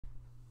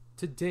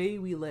Today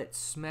we let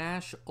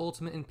Smash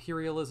Ultimate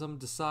Imperialism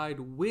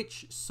decide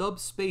which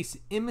Subspace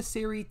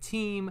Emissary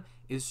team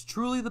is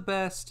truly the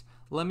best.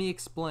 Let me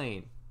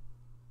explain.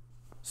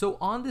 So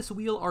on this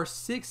wheel are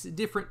 6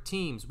 different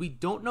teams. We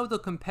don't know the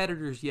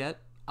competitors yet.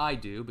 I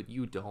do, but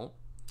you don't.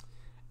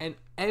 And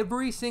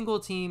every single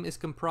team is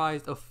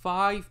comprised of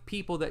 5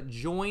 people that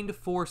joined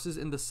forces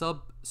in the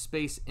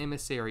Subspace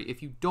Emissary.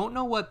 If you don't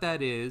know what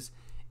that is,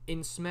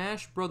 in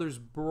Smash Brothers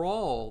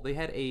Brawl, they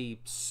had a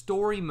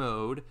story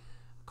mode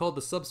called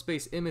the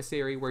Subspace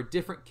Emissary where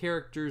different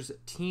characters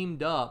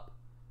teamed up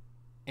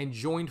and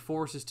joined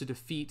forces to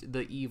defeat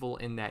the evil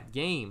in that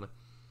game.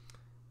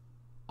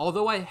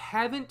 Although I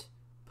haven't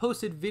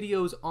posted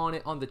videos on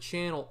it on the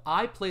channel,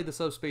 I played the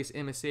Subspace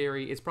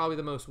Emissary. It's probably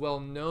the most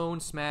well-known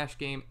Smash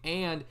game,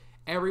 and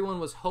everyone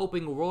was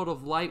hoping World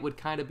of Light would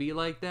kind of be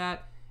like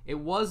that. It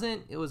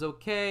wasn't. It was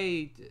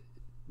okay.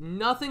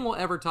 Nothing will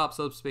ever top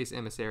Subspace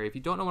Emissary. If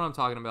you don't know what I'm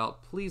talking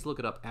about, please look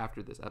it up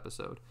after this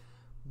episode.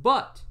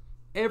 But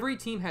every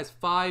team has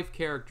 5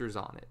 characters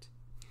on it.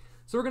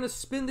 So we're going to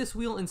spin this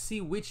wheel and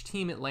see which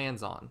team it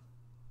lands on.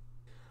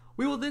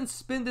 We will then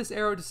spin this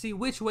arrow to see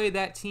which way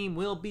that team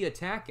will be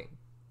attacking.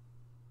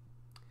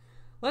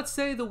 Let's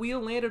say the wheel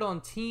landed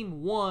on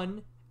Team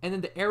 1 and then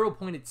the arrow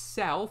pointed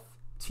south.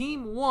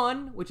 Team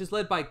 1, which is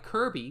led by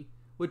Kirby,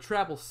 would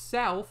travel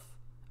south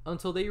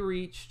until they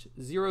reached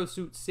Zero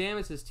Suit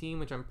Samus's team,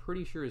 which I'm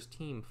pretty sure is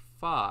Team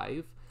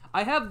 5.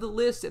 I have the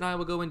list and I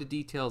will go into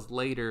details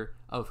later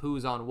of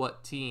who's on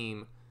what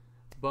team.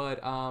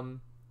 But,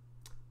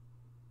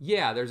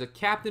 yeah, there's a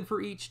captain for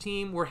each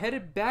team. We're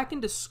headed back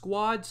into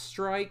Squad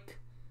Strike.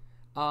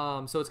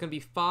 So it's going to be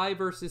 5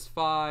 versus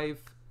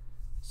 5.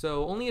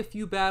 So only a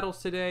few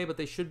battles today, but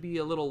they should be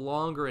a little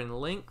longer in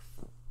length.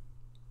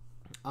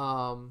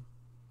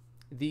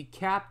 The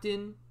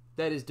captain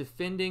that is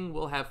defending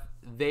will have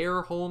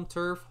their home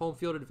turf, home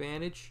field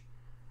advantage.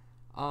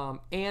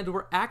 And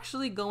we're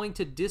actually going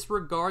to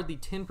disregard the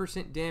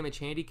 10% damage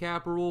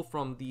handicap rule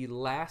from the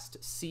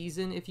last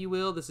season, if you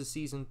will. This is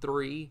season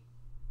 3,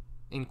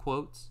 in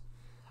quotes.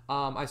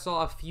 I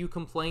saw a few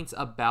complaints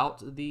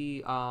about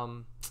the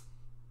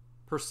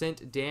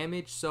percent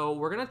damage, so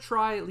we're going to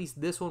try at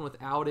least this one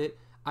without it.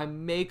 I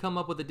may come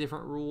up with a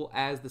different rule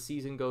as the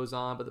season goes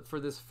on, but for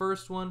this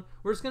first one,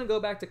 we're just going to go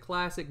back to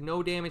classic,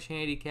 no damage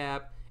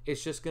handicap.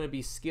 It's just going to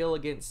be skill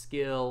against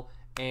skill,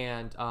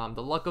 and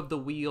the luck of the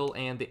wheel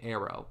and the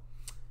arrow.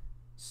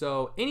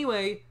 So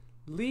anyway,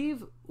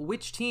 leave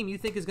which team you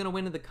think is going to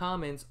win in the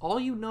comments. All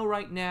you know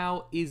right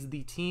now is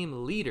the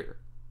team leader.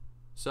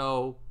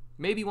 So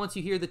maybe once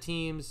you hear the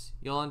teams,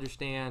 you'll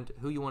understand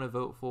who you want to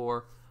vote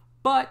for.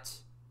 But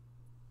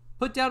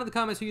put down in the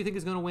comments who you think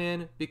is going to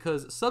win,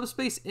 because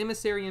Subspace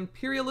Emissary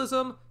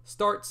Imperialism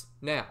starts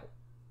now.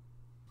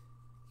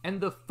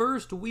 And the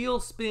first wheel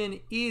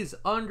spin is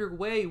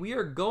underway. We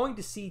are going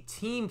to see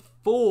Team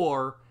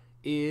 4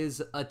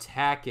 is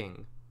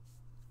attacking.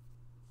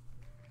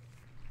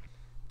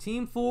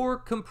 Team 4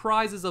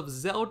 comprises of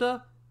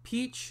Zelda,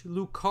 Peach,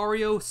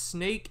 Lucario,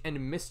 Snake, and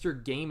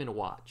Mr. Game &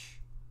 Watch.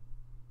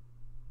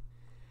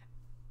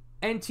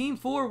 And Team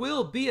 4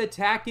 will be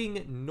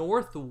attacking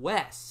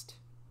Northwest.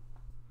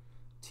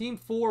 Team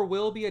 4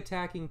 will be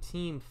attacking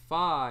Team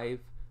 5,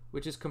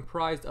 which is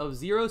comprised of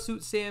Zero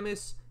Suit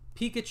Samus,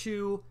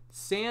 Pikachu,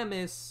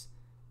 Samus,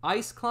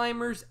 Ice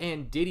Climbers,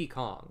 and Diddy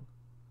Kong.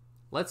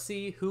 Let's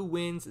see who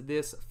wins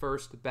this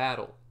first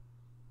battle.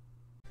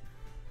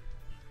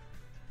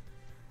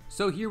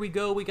 So here we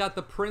go. We got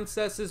the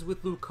princesses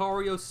with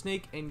Lucario,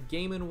 Snake, and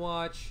Game &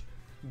 Watch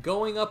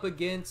going up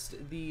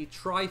against the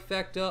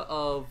trifecta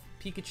of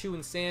Pikachu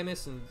and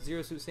Samus, and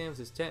Zero Suit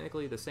Samus is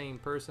technically the same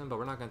person, but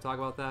we're not going to talk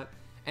about that,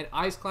 and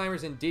Ice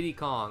Climbers and Diddy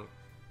Kong.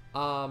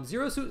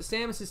 Zero Suit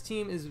Samus's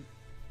team is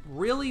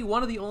really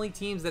one of the only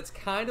teams that's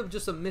kind of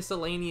just a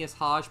miscellaneous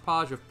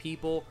hodgepodge of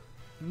people.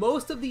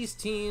 Most of these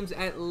teams,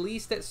 at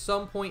least at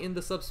some point in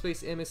the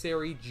Subspace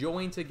Emissary,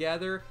 join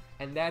together,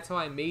 and that's how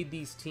I made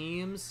these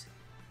teams.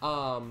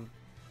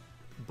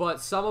 But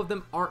some of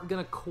them aren't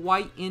going to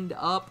quite end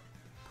up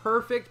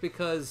perfect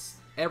because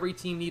every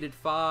team needed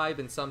 5,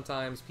 and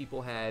sometimes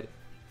people had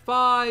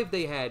 5,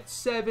 they had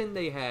 7,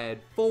 they had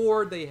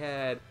 4, they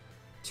had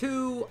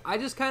 2. I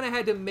just kind of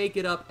had to make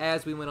it up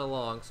as we went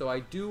along, so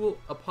I do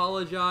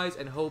apologize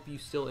and hope you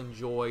still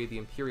enjoy the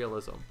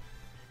Imperialism.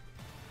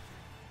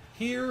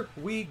 Here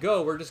we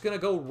go. We're just going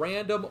to go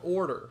random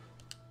order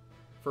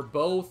for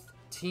both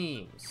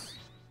teams.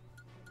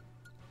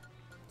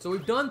 So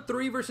we've done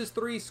 3 versus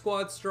 3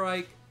 Squad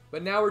Strike,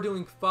 but now we're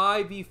doing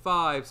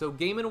 5v5. So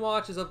Game &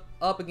 Watch is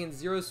up against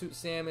Zero Suit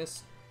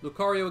Samus,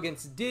 Lucario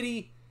against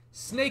Diddy,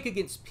 Snake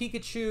against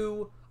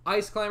Pikachu,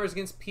 Ice Climbers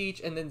against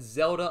Peach, and then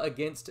Zelda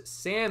against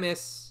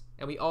Samus.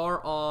 And we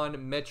are on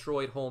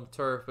Metroid home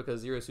turf because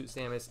Zero Suit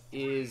Samus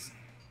is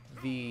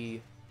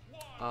the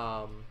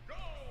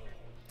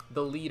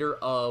leader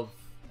of,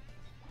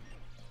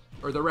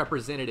 or the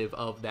representative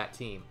of that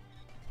team.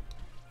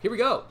 Here we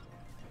go.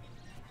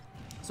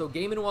 So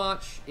Game &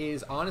 Watch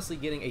is honestly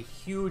getting a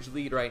huge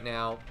lead right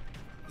now.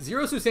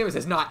 Zero Suit Samus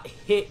has not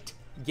hit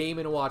Game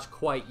 & Watch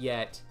quite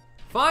yet.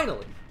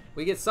 Finally,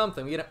 we get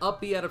something. We get an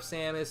up B out of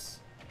Samus.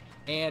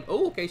 And,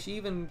 oh, okay, she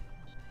even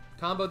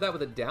comboed that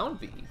with a down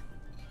B.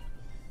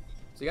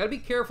 So you gotta be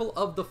careful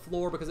of the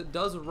floor because it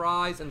does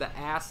rise and the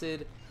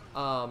acid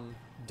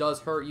does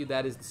hurt you.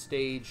 That is the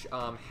stage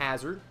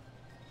hazard.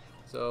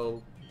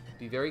 So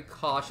be very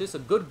cautious. A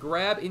good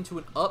grab into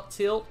an up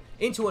tilt,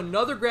 into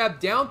another grab,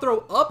 down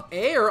throw, up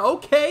air.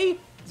 Okay,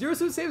 Zero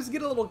Suit Samus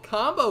get a little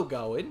combo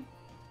going.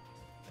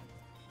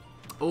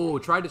 Oh,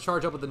 tried to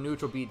charge up with the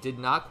neutral beat, did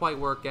not quite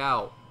work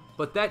out.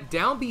 But that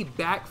down B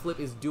backflip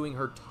is doing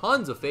her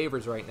tons of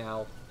favors right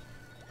now.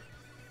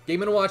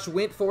 Game & Watch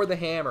went for the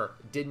hammer.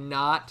 Did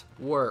not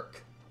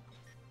work.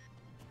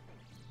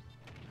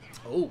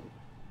 Oh.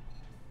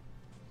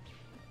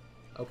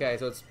 Okay,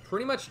 so it's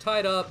pretty much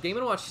tied up. Game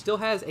 & Watch still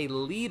has a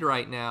lead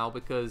right now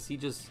because he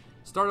just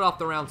started off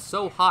the round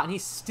so hot, and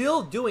he's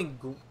still doing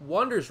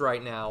wonders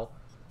right now.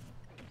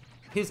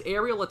 His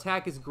aerial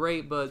attack is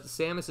great, but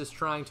Samus is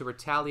trying to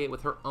retaliate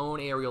with her own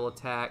aerial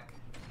attack.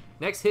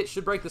 Next hit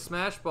should break the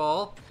smash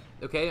ball.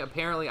 Okay,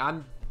 apparently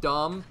I'm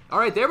dumb. All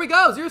right, there we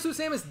go. Zero Suit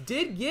Samus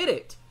did get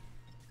it.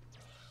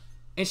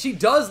 And she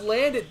does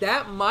land it.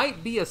 That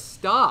might be a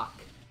stock.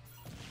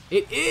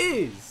 It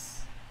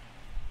is.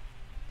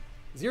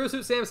 Zero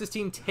Suit Samus'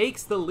 team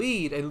takes the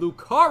lead, and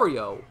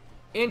Lucario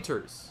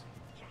enters.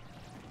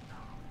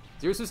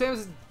 Zero Suit Samus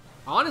is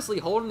honestly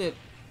holding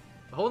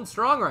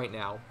strong right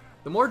now.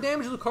 The more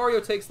damage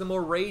Lucario takes, the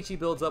more rage he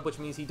builds up, which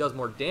means he does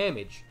more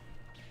damage.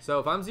 So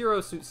if I'm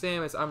Zero Suit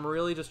Samus, I'm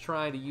really just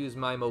trying to use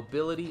my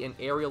mobility and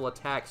aerial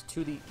attacks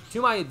to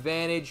my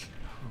advantage.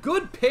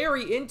 Good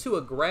parry into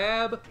a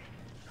grab.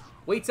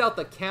 Waits out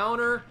the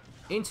counter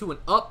into an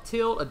up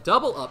tilt, a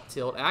double up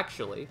tilt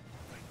actually.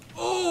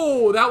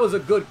 Oh, that was a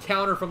good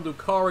counter from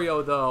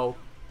Lucario though.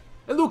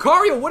 And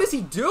Lucario, what is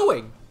he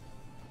doing?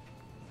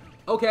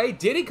 Okay,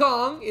 Diddy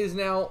Kong is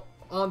now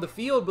on the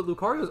field, but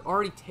Lucario has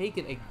already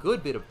taken a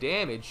good bit of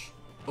damage.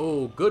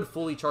 Oh, good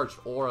fully charged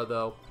aura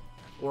though.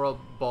 Aura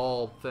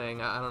ball thing.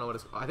 I don't know what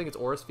it's. I think it's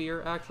Aura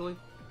Sphere actually.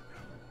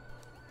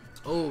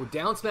 Oh,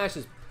 down smash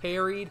is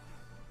parried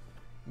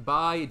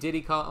by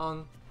Diddy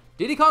Kong.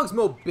 Diddy Kong's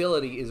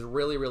mobility is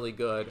really, really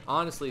good.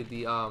 Honestly,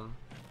 the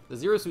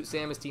Zero Suit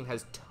Samus team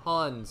has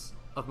tons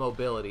of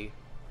mobility.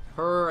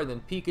 Her and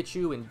then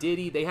Pikachu and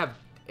Diddy, they have.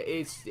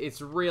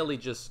 It's really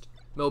just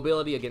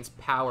mobility against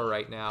power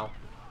right now.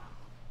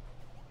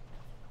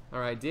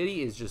 Alright,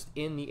 Diddy is just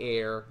in the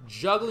air,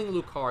 juggling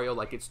Lucario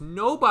like it's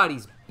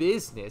nobody's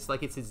business,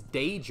 like it's his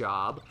day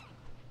job.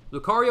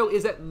 Lucario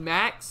is at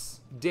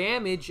max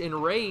damage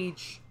and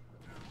rage.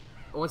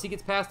 Once he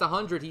gets past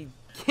 100, he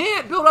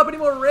can't build up any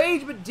more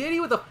rage, but Diddy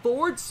with a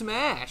forward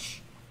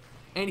smash.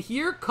 And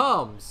here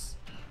comes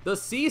the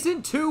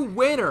Season 2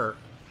 winner,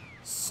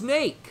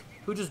 Snake,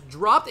 who just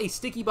dropped a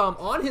sticky bomb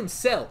on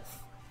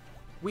himself.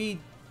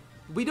 We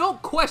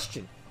don't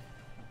question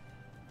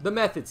the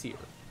methods here.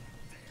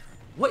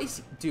 What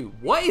is,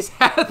 dude, what is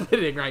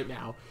happening right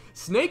now?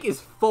 Snake is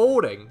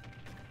folding.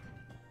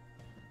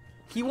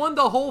 He won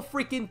the whole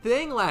freaking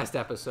thing last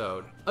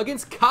episode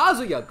against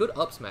Kazuya. Good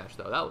up smash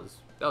though.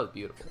 That was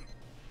beautiful.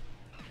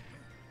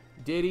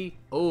 Diddy,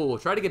 oh,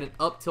 try to get an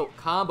up tilt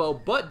combo,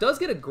 but does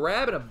get a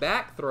grab and a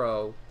back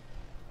throw.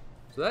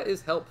 So that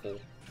is helpful.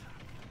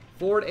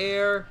 Forward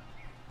air,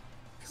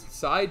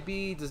 side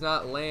B does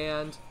not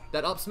land.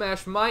 That up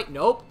smash might,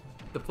 nope.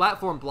 The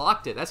platform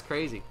blocked it. That's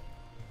crazy.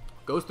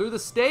 Goes through the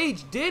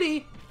stage.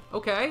 Diddy,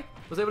 okay,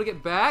 was able to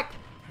get back.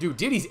 Dude,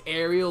 Diddy's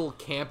aerial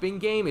camping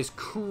game is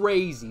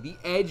crazy. The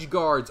edge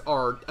guards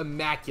are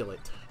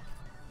immaculate.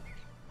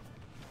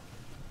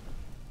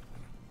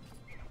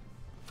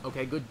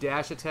 Okay, good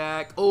dash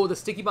attack. Oh, the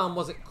sticky bomb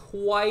wasn't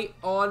quite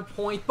on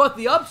point, but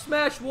the up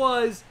smash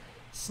was.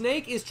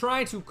 Snake is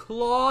trying to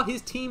claw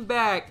his team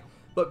back,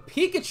 but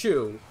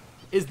Pikachu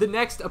is the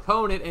next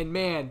opponent, and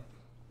man,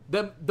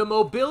 the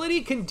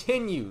mobility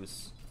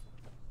continues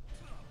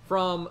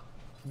from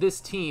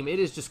this team. It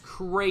is just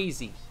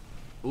crazy.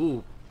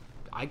 Ooh,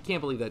 I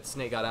can't believe that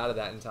Snake got out of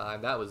that in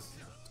time. That was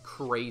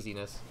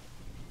craziness.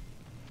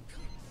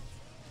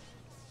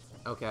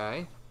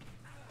 Okay.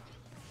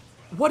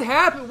 What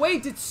happened?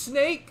 Wait, did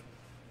Snake...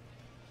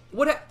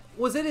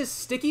 was it his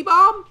sticky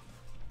bomb?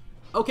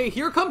 Okay,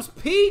 here comes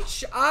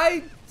Peach.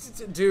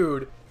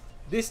 Dude,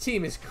 this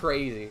team is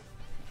crazy.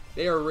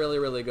 They are really,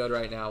 really good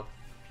right now.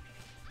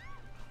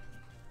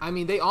 I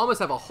mean, they almost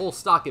have a whole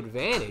stock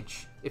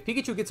advantage. If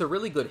Pikachu gets a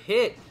really good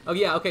hit... Oh,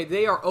 yeah, okay,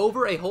 they are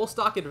over a whole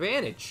stock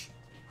advantage.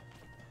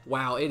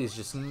 Wow, it is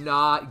just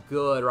not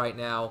good right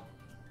now.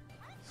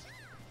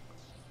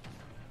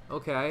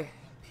 Okay,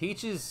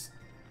 Peach is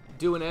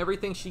doing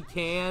everything she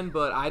can,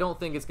 but I don't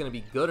think it's going to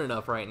be good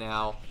enough right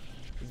now.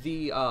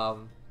 The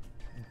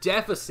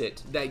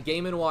deficit that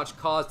Game & Watch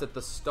caused at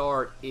the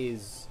start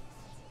is...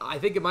 I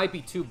think it might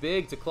be too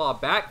big to claw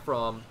back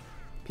from.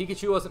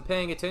 Pikachu wasn't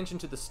paying attention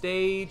to the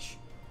stage.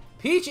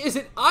 Peach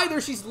isn't either.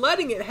 She's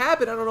letting it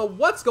happen. I don't know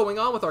what's going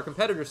on with our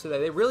competitors today.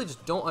 They really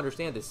just don't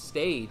understand this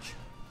stage.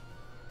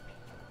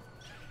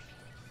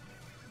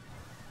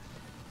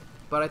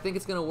 But I think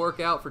it's going to work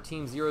out for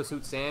Team Zero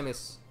Suit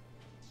Samus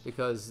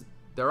because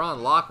they're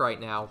on lock right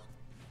now.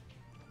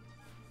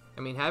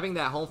 I mean, having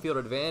that home field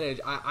advantage,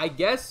 I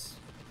guess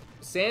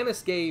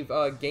Samus gave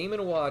Game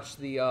 & Watch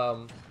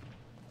the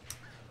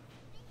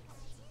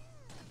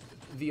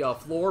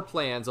floor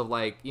plans of,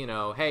 like, you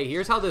know, hey,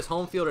 here's how this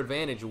home field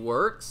advantage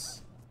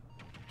works.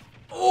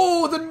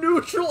 Oh, the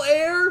neutral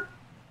air!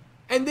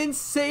 And then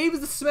saves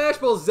the Smash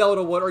Ball.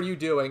 Zelda, what are you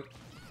doing?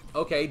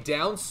 Okay,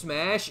 down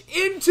smash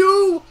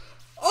into...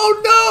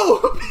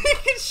 Oh no!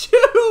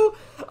 Pikachu!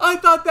 I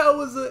thought that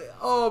was a...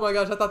 Oh my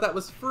gosh, I thought that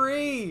was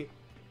free.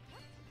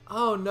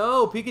 Oh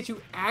no, Pikachu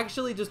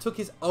actually just took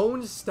his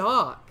own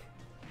stock.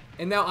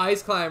 And now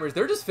Ice Climbers,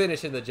 they're just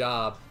finishing the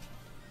job.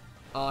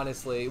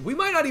 Honestly. We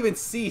might not even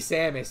see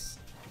Samus.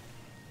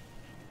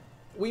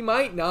 We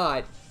might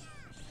not.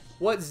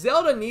 What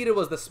Zelda needed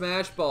was the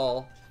Smash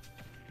Ball.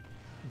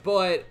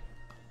 But...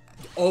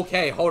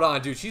 Okay, hold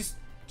on, dude. She's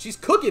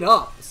cooking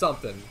up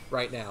something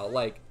right now.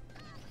 Like...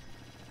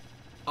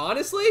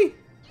 Honestly,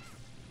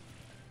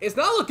 it's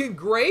not looking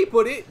great,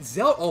 but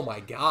Zelda, oh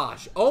my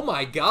gosh,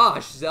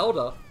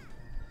 Zelda.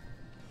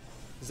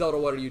 Zelda,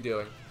 what are you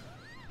doing?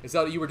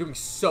 Zelda, you were doing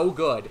so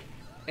good,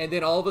 and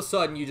then all of a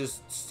sudden you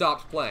just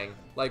stopped playing.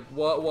 Like,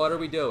 what are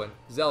we doing?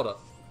 Zelda.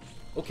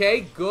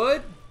 Okay,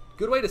 good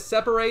way to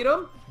separate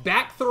them.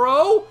 Back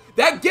throw,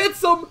 that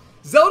gets them.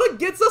 Zelda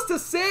gets us to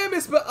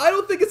Samus, but I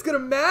don't think it's gonna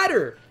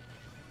matter.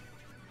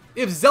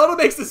 If Zelda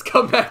makes this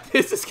comeback,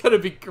 this is gonna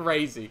be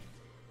crazy.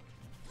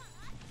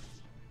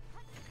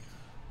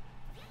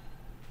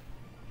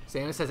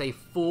 Samus has a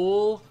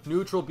full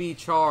neutral B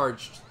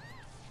charged.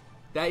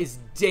 That is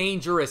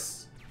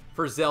dangerous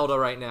for Zelda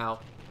right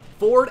now.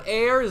 Forward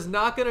air is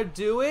not going to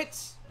do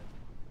it.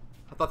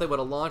 I thought they would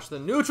have launched the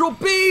neutral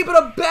B,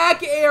 but a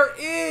back air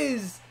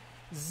is.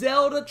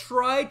 Zelda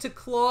tried to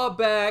claw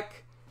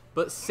back,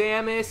 but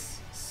Samus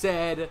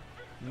said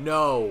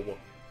no.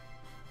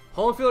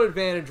 Home field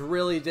advantage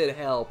really did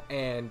help,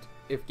 and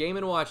if Game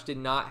 & Watch did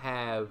not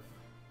have...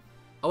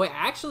 Oh wait,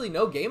 actually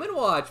no, Game &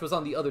 Watch was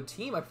on the other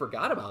team. I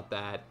forgot about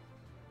that.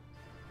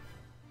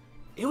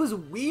 It was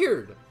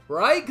weird,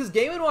 right? Because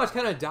Game & Watch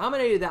kind of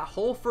dominated that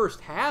whole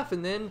first half,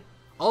 and then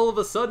all of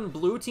a sudden,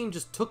 blue team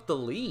just took the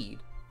lead.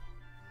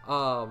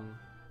 I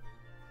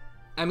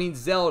mean,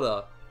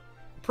 Zelda.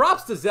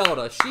 Props to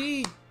Zelda.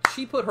 She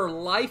put her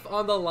life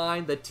on the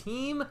line. The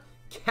team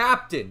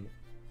captain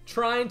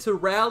trying to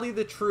rally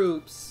the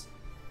troops,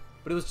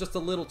 but it was just a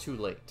little too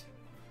late.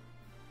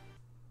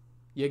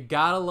 You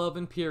gotta love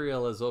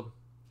Imperialism.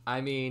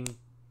 I mean...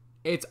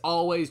 It's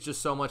always just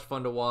so much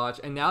fun to watch.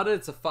 And now that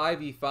it's a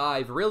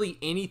 5v5, really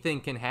anything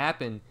can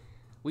happen.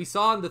 We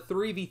saw in the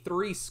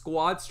 3v3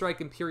 Squad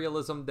Strike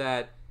Imperialism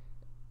that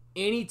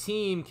any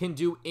team can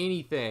do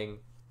anything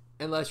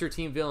unless you're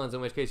team villains,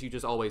 in which case you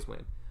just always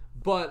win.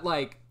 But,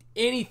 like,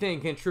 anything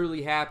can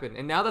truly happen.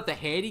 And now that the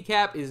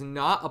handicap is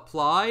not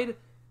applied,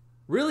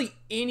 really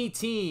any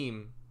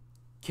team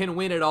can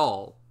win it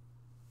all.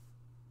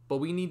 But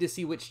we need to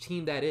see which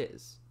team that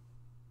is.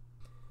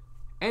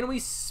 And we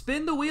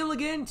spin the wheel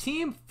again.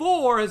 Team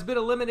 4 has been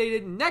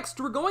eliminated. Next,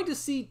 we're going to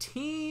see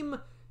Team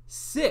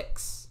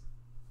 6.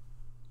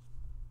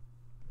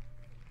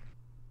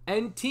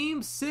 And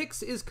Team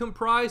 6 is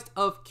comprised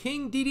of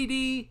King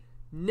DDD,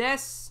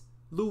 Ness,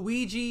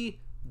 Luigi,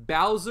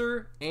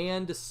 Bowser,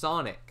 and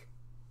Sonic.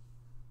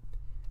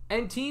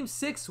 And Team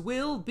 6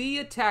 will be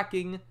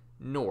attacking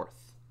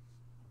North.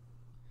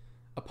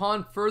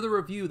 Upon further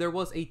review, there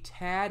was a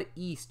tad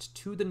east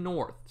to the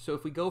north. So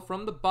if we go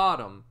from the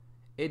bottom...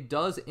 It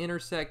does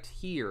intersect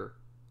here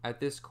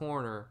at this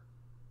corner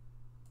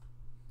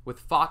with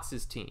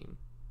Fox's team.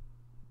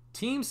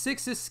 Team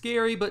 6 is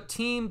scary, but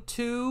Team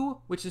 2,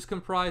 which is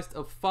comprised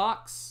of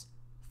Fox,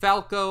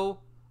 Falco,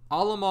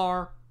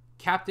 Olimar,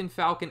 Captain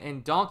Falcon,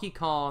 and Donkey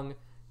Kong,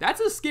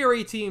 that's a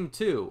scary team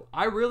too.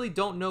 I really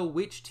don't know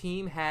which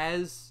team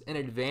has an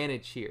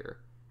advantage here.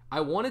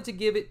 I wanted to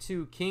give it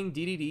to King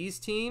DDD's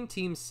team,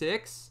 Team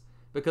 6,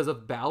 because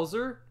of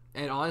Bowser,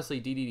 and honestly,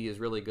 DDD is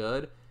really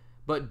good.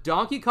 But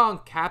Donkey Kong,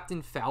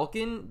 Captain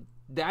Falcon,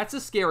 that's a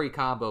scary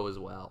combo as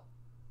well.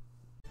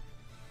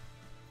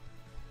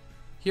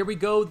 Here we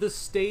go. The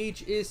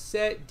stage is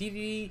set.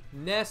 DDD,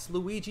 Ness,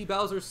 Luigi,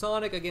 Bowser,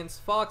 Sonic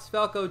against Fox,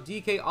 Falco,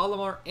 DK,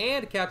 Olimar,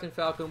 and Captain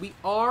Falcon. We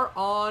are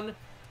on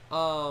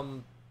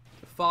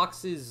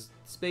Fox's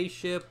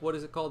spaceship. What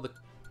is it called?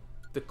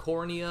 The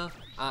cornea?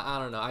 I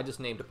don't know. I just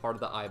named a part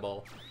of the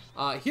eyeball.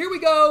 Here we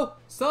go.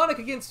 Sonic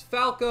against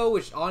Falco,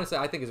 which honestly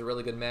I think is a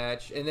really good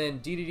match. And then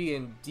DDD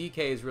and DK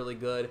is really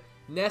good.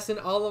 Ness and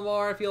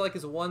Olimar I feel like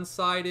is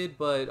one-sided,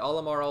 but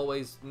Olimar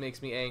always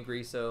makes me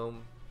angry, so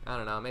I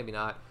don't know, maybe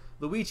not.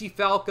 Luigi,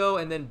 Falco,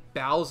 and then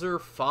Bowser,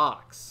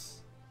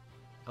 Fox.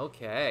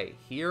 Okay,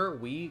 here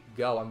we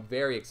go. I'm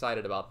very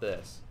excited about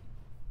this.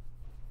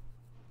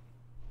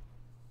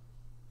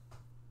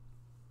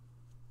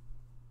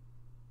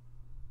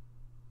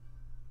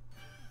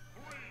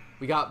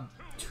 We got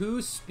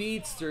two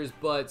speedsters,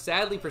 but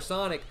sadly for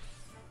Sonic,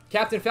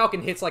 Captain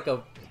Falcon hits like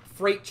a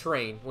freight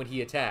train when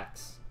he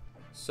attacks.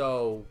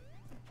 So,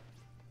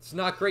 it's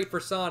not great for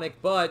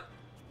Sonic, but,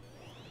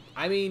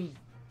 I mean,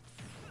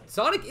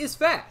 Sonic is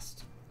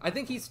fast. I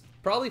think he's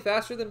probably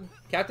faster than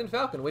Captain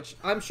Falcon, which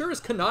I'm sure is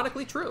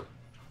canonically true.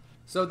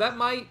 So that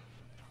might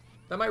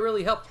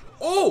really help.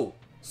 Oh!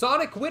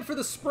 Sonic went for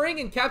the spring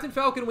and Captain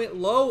Falcon went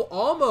low,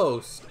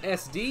 almost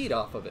SD'd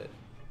off of it.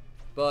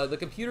 But the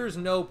computers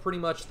know pretty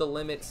much the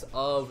limits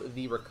of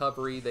the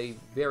recovery. They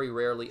very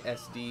rarely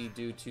SD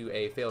due to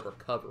a failed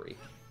recovery.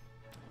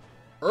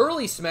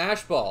 Early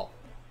Smash Ball.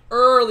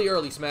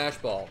 Early Smash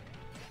Ball.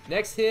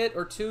 Next hit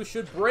or two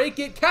should break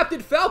it.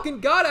 Captain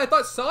Falcon got it. I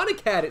thought Sonic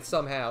had it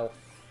somehow.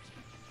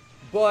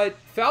 But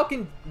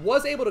Falcon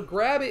was able to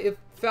grab it. If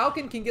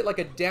Falcon can get like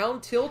a down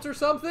tilt or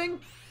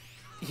something,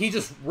 he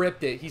just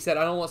ripped it. He said,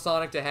 I don't want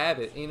Sonic to have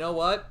it. And you know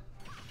what?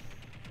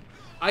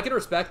 I can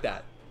respect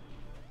that.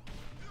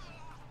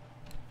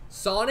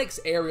 Sonic's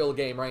aerial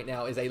game right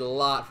now is a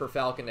lot for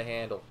Falcon to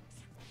handle.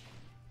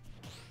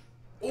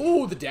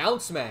 Ooh, the down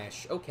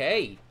smash.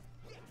 Okay.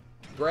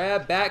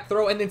 Grab, back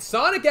throw, and then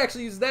Sonic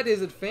actually uses that to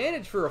his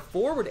advantage for a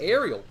forward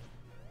aerial.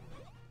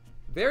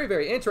 Very,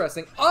 very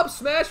interesting. Up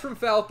smash from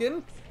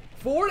Falcon.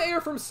 Forward air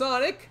from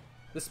Sonic.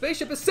 The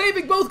spaceship is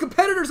saving both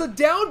competitors. A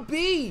down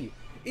B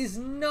is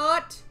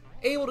not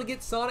able to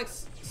get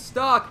Sonic's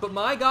stock, but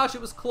my gosh,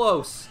 it was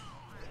close.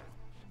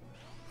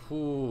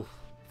 Ooh,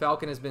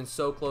 Falcon has been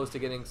so close to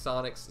getting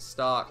Sonic's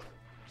stock.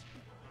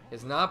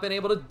 Has not been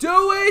able to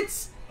do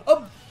it!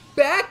 A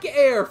back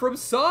air from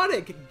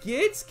Sonic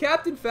gets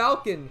Captain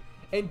Falcon,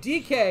 and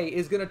DK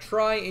is going to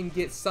try and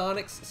get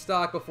Sonic's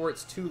stock before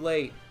it's too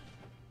late,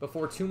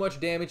 before too much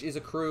damage is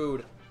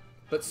accrued.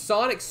 But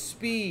Sonic's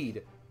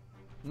speed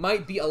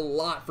might be a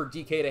lot for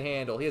DK to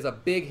handle. He has a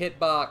big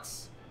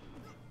hitbox,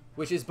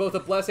 which is both a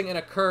blessing and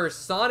a curse.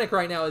 Sonic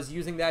right now is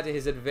using that to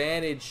his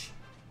advantage.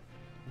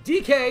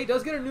 DK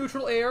does get a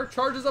neutral air,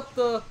 charges up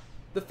the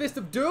Fist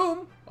of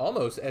Doom.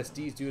 Almost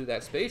SDs due to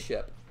that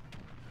spaceship.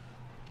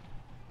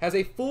 Has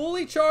a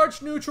fully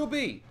charged neutral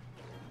B.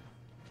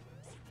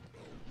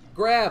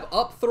 Grab,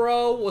 up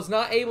throw, was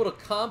not able to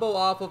combo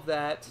off of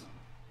that.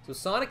 So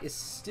Sonic is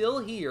still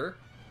here.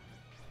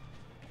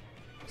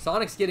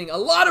 Sonic's getting a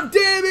lot of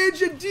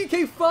damage, and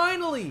DK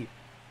finally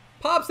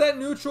pops that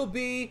neutral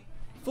B,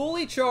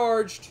 fully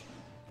charged,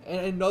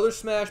 and another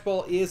Smash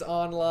Ball is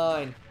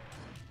online.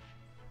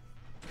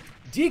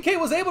 DK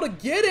was able to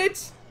get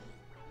it.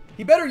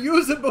 He better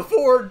use it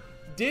before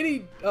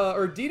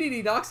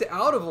DDD knocks it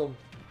out of him.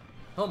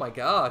 Oh my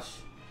gosh.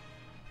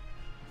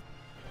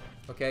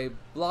 Okay,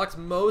 blocks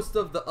most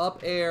of the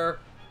up air.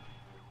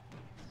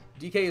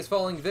 DK is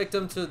falling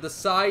victim to the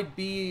side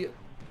B,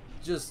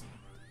 just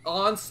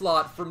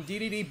onslaught from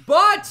DDD,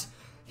 but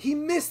he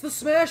missed the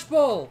Smash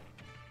Ball.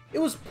 It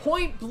was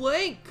point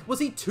blank. Was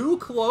he too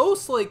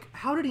close? Like,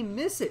 how did he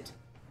miss it?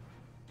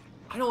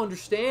 I don't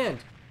understand.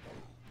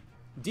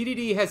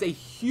 DDD has a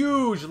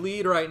huge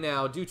lead right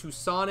now due to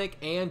Sonic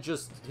and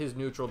just his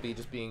neutral B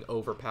just being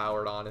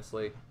overpowered,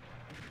 honestly.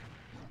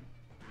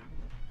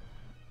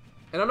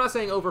 And I'm not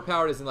saying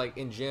overpowered as in, like,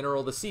 in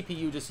general. The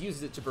CPU just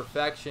uses it to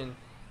perfection,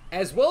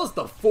 as well as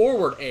the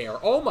forward air.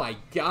 Oh my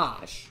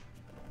gosh.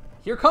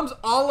 Here comes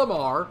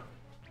Olimar.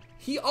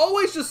 He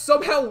always just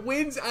somehow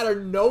wins out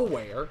of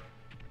nowhere.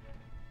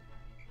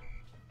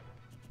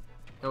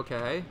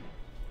 Okay.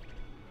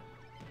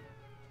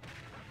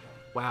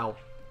 Wow.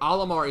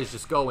 Olimar is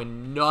just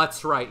going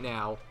nuts right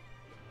now.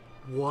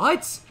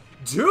 What?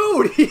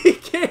 Dude, he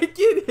can't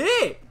get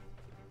hit.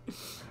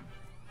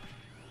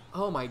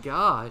 Oh my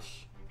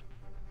gosh.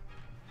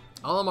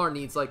 Olimar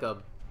needs like a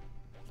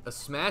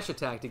smash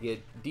attack to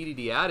get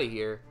DDD out of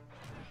here.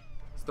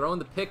 He's throwing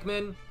the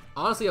Pikmin.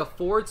 Honestly, a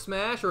forward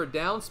smash or a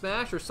down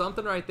smash or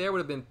something right there would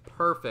have been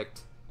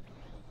perfect.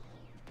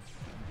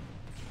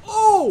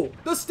 Oh!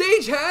 The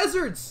stage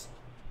hazards!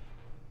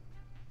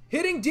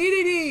 Hitting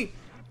DDD!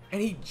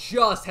 And he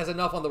just has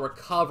enough on the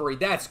recovery.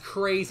 That's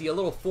crazy. A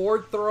little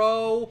forward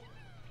throw.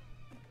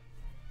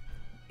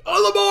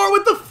 Olimar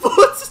with the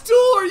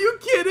footstool! Are you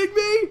kidding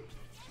me?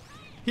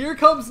 Here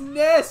comes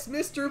Ness,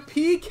 Mr.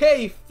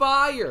 PK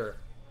Fire.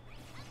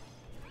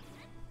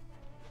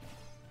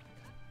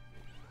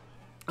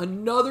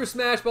 Another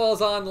Smash Ball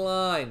is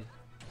online.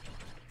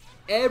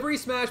 Every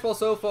Smash Ball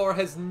so far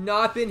has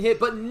not been hit,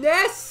 but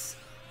Ness,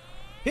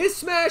 his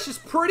smash is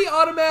pretty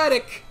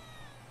automatic.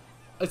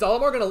 Is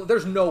Olimar gonna...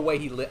 There's no way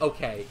he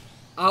okay.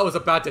 I was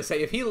about to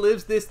say, if he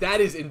lives this,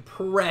 that is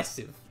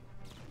impressive.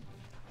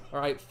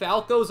 Alright,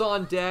 Falco's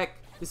on deck.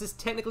 This is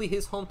technically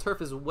his home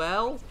turf as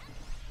well.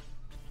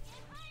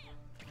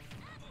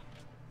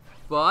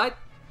 But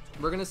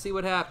we're gonna see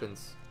what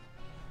happens.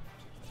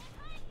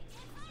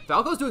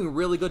 Falco's doing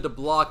really good to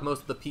block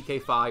most of the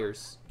PK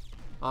fires.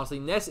 Honestly,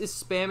 Ness is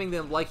spamming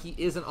them like he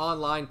is an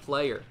online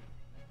player.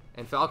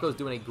 And Falco's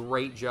doing a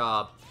great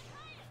job.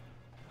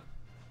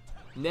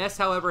 Ness,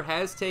 however,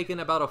 has taken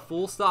about a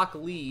full stock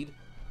lead.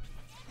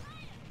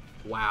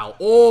 Wow.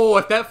 Oh,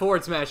 if that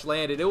forward smash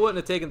landed, it wouldn't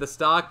have taken the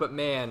stock, but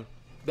man,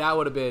 that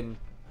would have been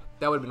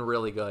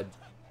really good.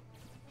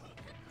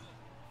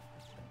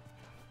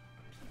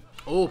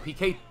 Oh,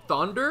 PK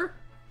Thunder?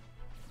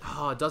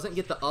 Oh, doesn't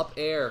get the up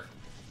air.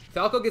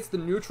 Falco gets the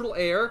neutral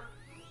air.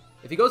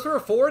 If he goes for a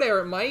forward air,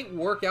 it might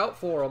work out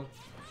for him.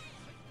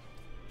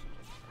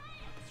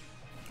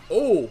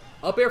 Oh,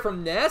 up air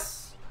from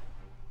Ness.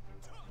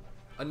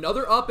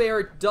 Another up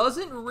air.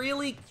 Doesn't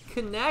really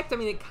connect. I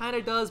mean, it kind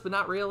of does, but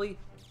not really.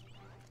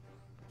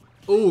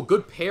 Oh,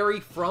 good parry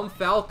from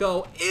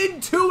Falco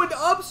into an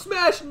up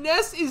smash.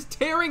 Ness is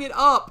tearing it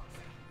up.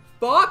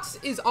 Fox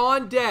is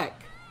on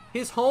deck.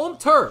 His home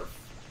turf.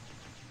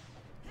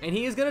 And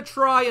he is going to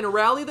try and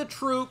rally the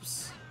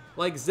troops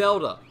like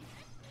Zelda.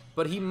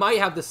 But he might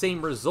have the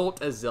same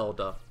result as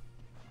Zelda.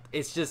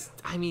 It's just,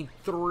 I mean,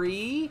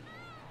 3?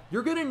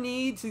 You're going to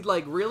need to,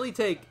 like, really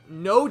take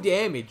no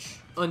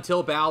damage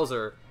until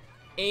Bowser.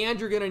 And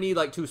you're going to need,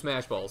 like, 2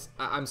 Smash Balls.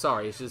 I'm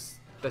sorry. It's just,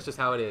 that's just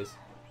how it is.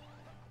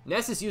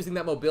 Ness is using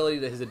that mobility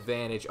to his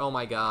advantage. Oh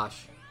my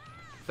gosh.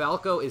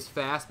 Falco is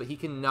fast, but he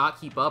cannot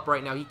keep up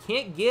right now. He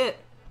can't get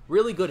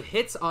really good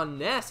hits on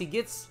Ness.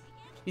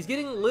 He's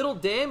getting little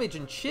damage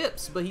and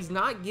chips, but he's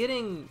not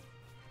getting,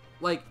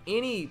 like,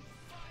 any...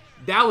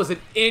 That was an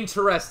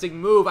interesting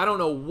move. I don't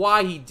know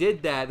why he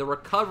did that. The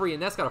recovery,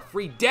 and Ness got a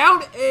free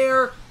down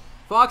air.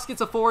 Fox gets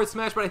a forward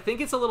smash, but I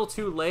think it's a little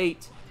too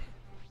late.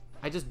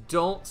 I just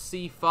don't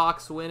see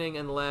Fox winning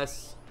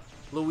unless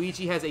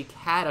Luigi has a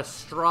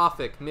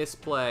catastrophic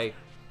misplay.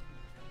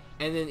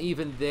 And then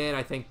even then,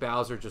 I think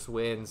Bowser just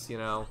wins, you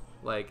know,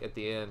 like at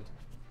the end.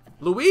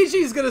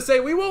 Luigi's gonna say,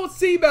 we won't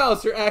see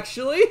Bowser,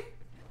 actually.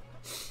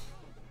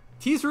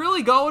 He's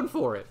really going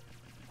for it.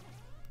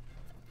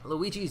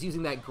 Luigi is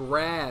using that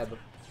grab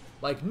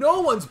like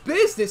no one's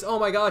business. Oh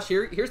my gosh,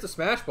 here's the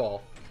Smash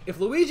Ball. If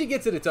Luigi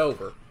gets it, it's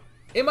over.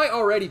 It might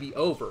already be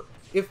over.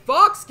 If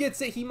Fox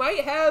gets it, he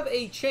might have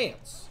a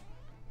chance.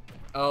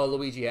 Oh,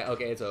 Luigi,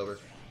 okay, it's over.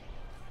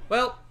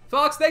 Well,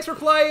 Fox, thanks for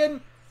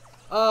playing.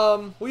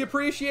 We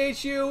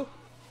appreciate you.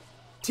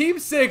 Team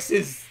 6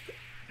 is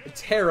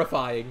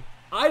terrifying.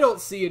 I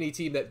don't see any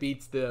team that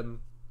beats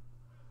them.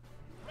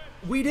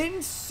 We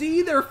didn't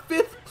see their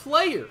 5th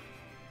player.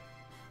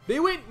 They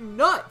went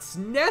nuts.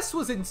 Ness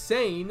was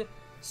insane.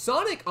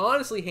 Sonic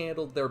honestly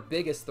handled their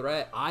biggest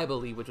threat, I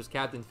believe, which was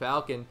Captain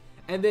Falcon.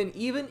 And then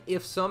even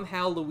if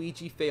somehow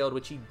Luigi failed,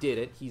 which he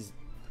didn't, he's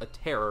a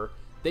terror,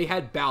 they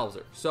had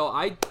Bowser. So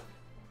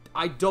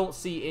I don't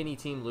see any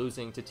team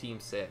losing to Team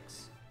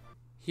 6.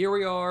 Here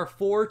we are.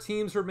 4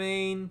 teams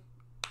remain.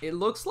 It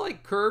looks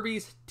like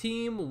Kirby's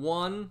team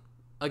won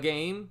a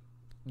game.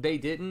 They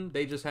didn't.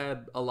 They just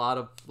had a lot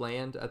of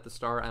land at the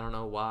start. I don't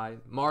know why.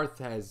 Marth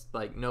has,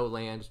 like, no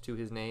land to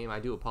his name. I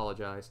do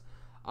apologize.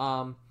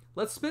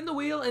 Let's spin the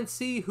wheel and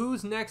see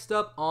who's next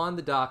up on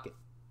the docket.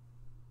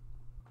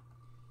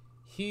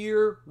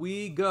 Here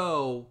we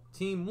go.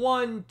 Team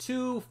 1,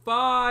 2,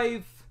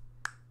 5.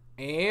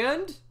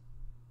 And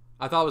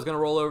I thought I was going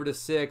to roll over to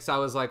 6. I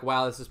was like,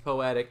 wow, this is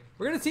poetic.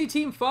 We're going to see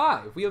Team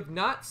 5. We have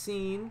not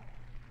seen...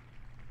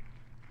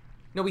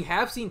 No, we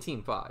have seen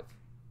Team 5.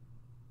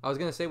 I was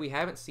going to say we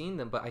haven't seen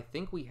them, but I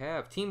think we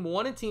have. Team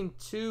 1 and Team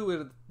 2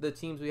 are the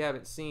teams we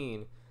haven't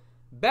seen.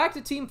 Back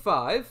to Team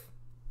 5.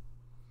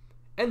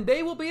 And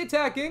they will be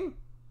attacking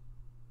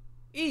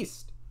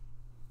East.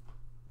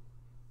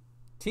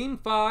 Team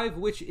 5,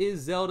 which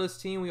is Zelda's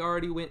team, we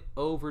already went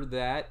over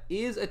that,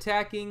 is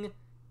attacking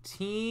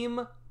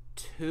Team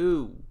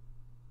 2,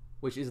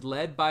 which is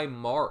led by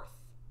Marth.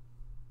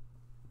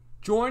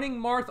 Joining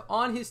Marth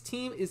on his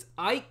team is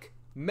Ike,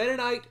 Meta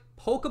Knight,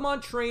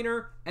 Pokemon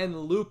Trainer,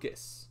 and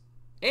Lucas.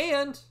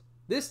 And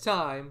this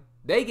time,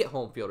 they get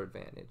home field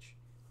advantage.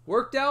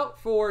 Worked out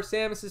for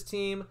Samus's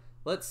team.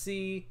 Let's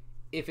see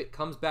if it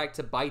comes back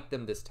to bite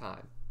them this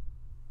time.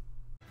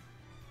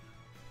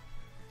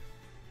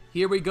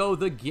 Here we go.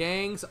 The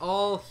gang's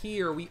all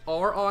here. We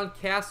are on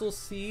Castle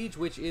Siege,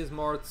 which is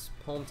Marth's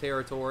home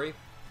territory.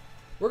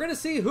 We're going to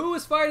see who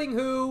is fighting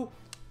who.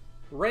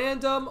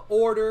 Random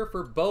order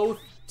for both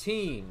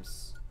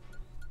teams.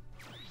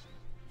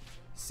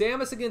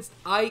 Samus against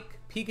Ike,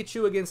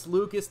 Pikachu against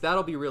Lucas.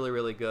 That'll be really,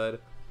 really good.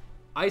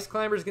 Ice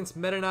Climbers against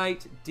Meta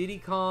Knight, Diddy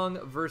Kong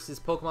versus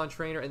Pokemon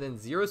Trainer, and then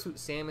Zero Suit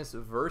Samus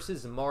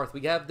versus Marth.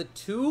 We have the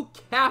 2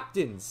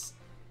 captains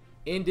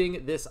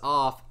ending this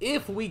off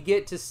if we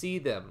get to see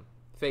them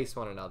face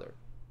one another.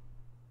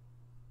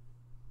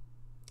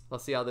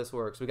 Let's see how this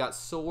works. We got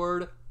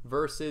Sword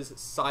versus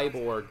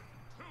Cyborg.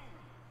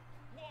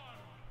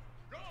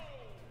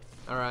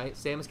 Alright,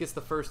 Samus gets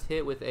the first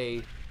hit with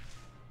a...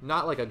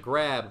 not like a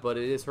grab, but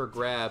it is her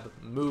grab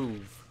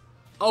move.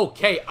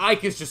 Okay,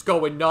 Ike is just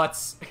going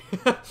nuts.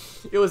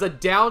 It was a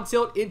down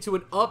tilt into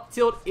an up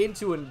tilt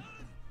into an,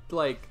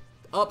 like,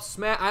 up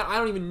smash. I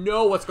don't even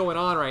know what's going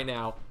on right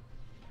now.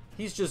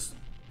 He's just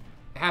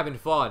having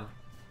fun.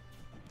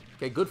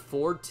 Okay, good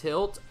forward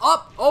tilt.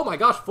 Up! Oh my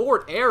gosh,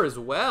 forward air as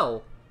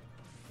well.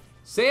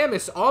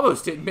 Samus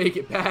almost didn't make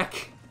it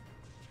back.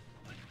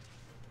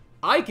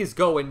 Ike is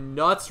going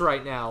nuts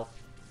right now.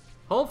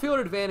 Home field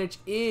advantage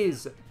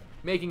is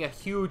making a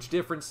huge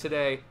difference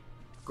today.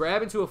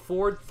 Grab into a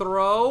forward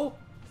throw.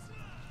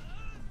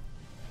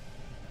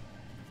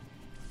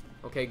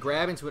 Okay,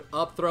 grab into an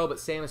up throw, but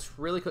Samus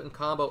really couldn't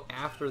combo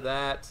after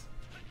that.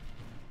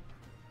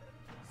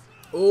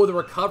 Oh, the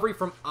recovery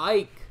from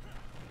Ike.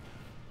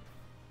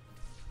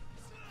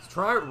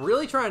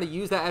 really trying to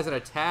use that as an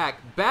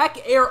attack. Back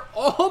air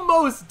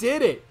almost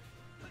did it.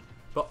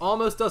 But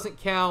almost doesn't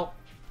count.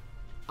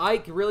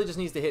 Ike really just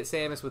needs to hit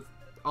Samus with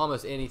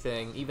almost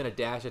anything. Even a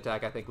dash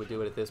attack, I think, would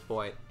do it at this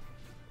point.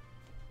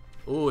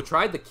 Ooh,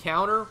 tried the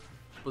counter.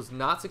 Was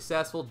not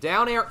successful.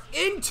 Down air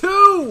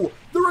into!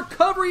 The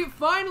recovery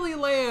finally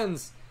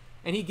lands!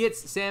 And he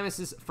gets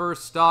Samus's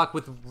first stock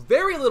with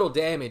very little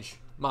damage,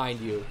 mind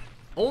you.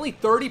 Only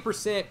 30%.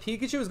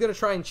 Pikachu is going to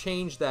try and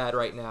change that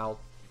right now.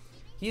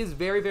 He is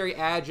very, very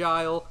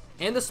agile.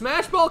 And the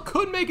Smash Ball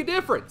could make a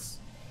difference.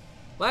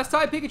 Last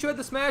time Pikachu had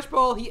the Smash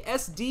Ball, he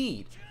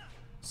SD'd.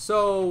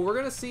 So we're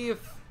going to see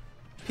if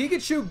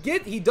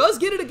Pikachu he does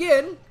get it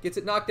again. Gets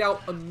it knocked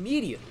out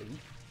immediately.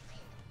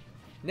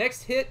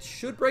 Next hit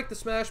should break the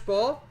Smash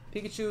Ball.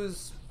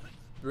 Pikachu's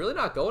really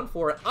not going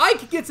for it.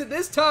 Ike gets it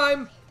this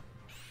time.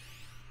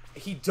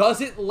 He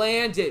doesn't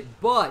land it,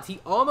 but he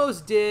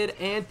almost did,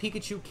 and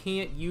Pikachu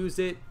can't use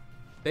it.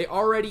 They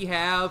already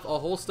have a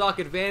whole stock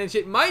advantage.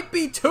 It might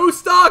be 2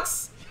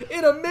 stocks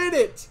in a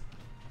minute.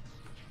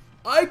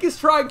 Ike is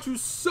trying to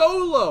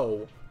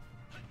solo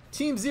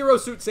Team Zero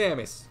Suit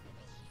Samus.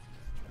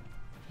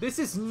 This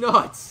is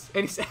nuts,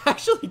 and he's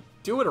actually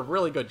doing a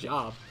really good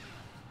job.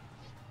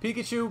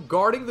 Pikachu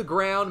guarding the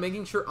ground,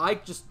 making sure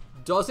Ike just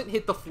doesn't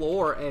hit the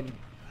floor, and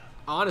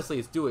honestly,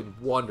 it's doing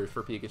wonders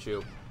for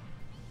Pikachu.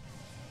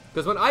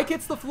 Because when Ike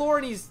hits the floor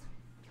and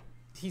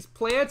he's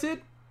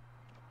planted,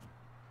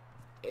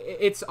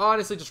 it's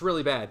honestly just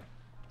really bad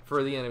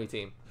for the enemy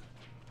team.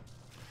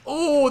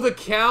 Oh, the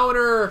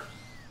counter!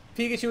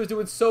 Pikachu was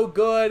doing so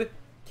good.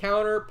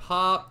 Counter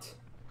popped.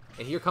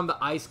 And here come the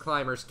Ice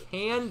Climbers.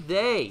 Can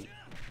they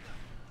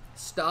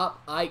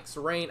stop Ike's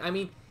reign? I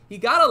mean, he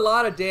got a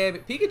lot of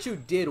damage.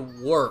 Pikachu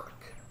did work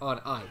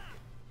on Ike.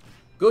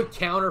 Good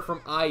counter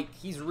from Ike.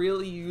 He's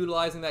really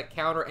utilizing that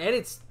counter, and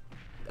it's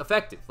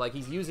effective. Like,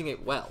 he's using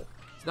it well.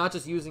 He's not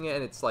just using it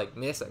and it's, like,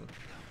 missing.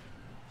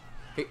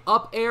 Okay,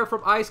 up air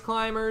from Ice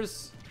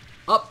Climbers.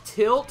 Up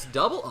tilt.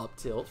 Double up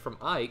tilt from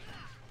Ike.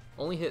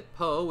 Only hit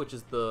Poe, which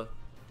is the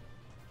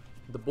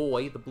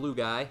boy, the blue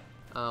guy,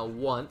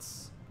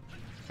 once.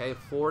 Okay,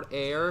 forward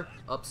air.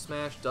 Up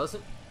smash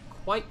doesn't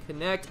quite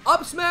connect.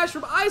 Up smash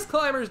from Ice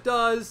Climbers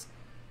does.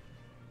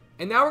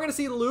 And now we're going to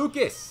see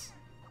Lucas.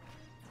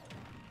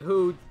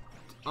 Who,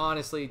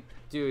 honestly,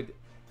 dude,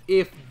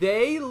 if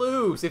they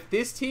lose, if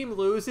this team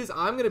loses,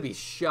 I'm going to be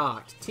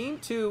shocked. Team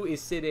 2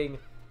 is sitting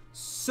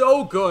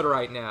so good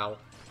right now.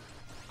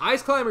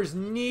 Ice Climbers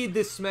need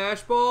this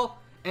Smash Ball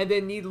and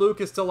then need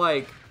Lucas to,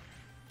 like,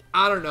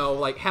 I don't know,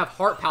 like, have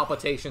heart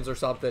palpitations or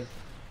something.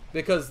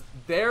 Because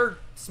their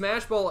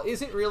Smash Ball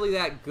isn't really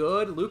that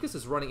good. Lucas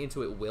is running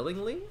into it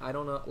willingly. I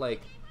don't know,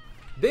 like,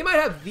 they might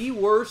have the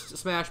worst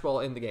Smash Ball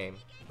in the game.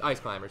 Ice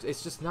Climbers.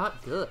 It's just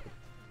not good.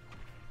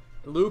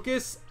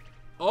 Lucas,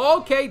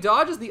 okay,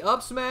 dodges the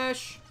up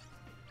smash.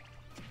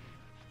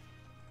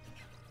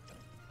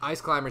 Ice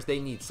Climbers, they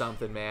need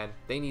something, man.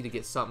 They need to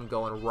get something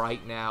going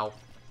right now.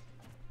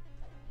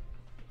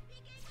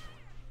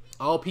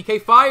 Oh,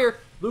 PK Fire.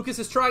 Lucas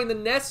is trying the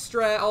Nest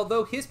strat,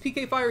 although his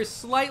PK Fire is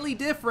slightly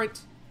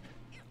different.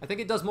 I think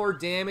it does more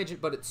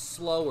damage, but it's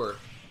slower.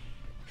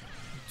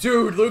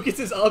 Dude,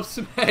 Lucas's up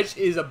smash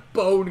is a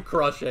bone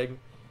crushing.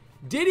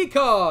 Diddy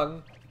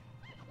Kong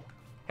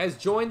has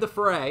joined the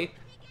fray.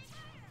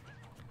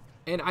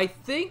 And I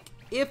think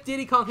if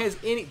Diddy Kong has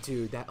any...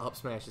 Dude, that up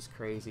smash is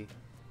crazy.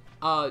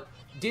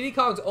 Diddy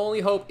Kong's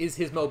only hope is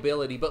his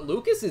mobility, but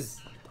Lucas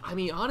is... I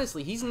mean,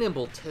 honestly, he's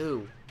nimble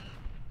too.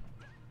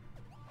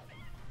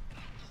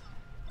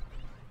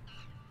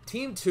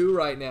 Team 2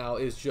 right now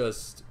is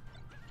just...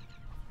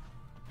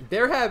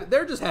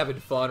 They're just having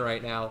fun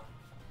right now.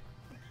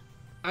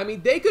 I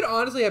mean, they could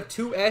honestly have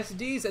 2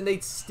 SDs and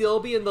they'd still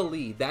be in the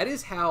lead. That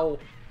is how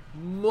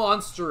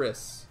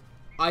monstrous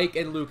Ike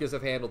and Lucas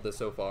have handled this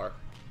so far.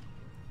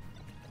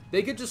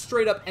 They could just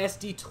straight up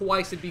SD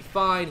twice and be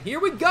fine. Here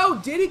we go!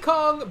 Diddy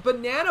Kong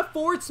banana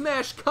forward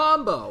smash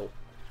combo.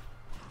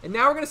 And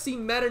now we're going to see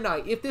Meta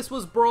Knight. If this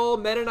was Brawl,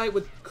 Meta Knight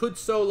could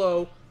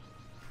solo.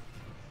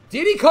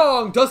 Diddy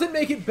Kong doesn't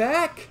make it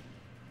back.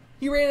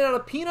 He ran out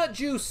of peanut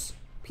juice,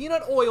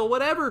 peanut oil,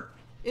 whatever,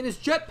 in his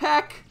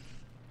jetpack.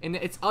 And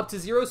it's up to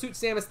Zero Suit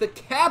Samus, the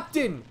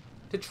captain,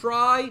 to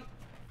try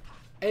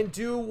and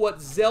do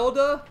what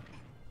Zelda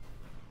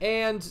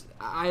and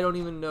I don't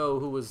even know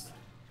who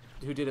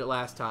did it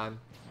last time.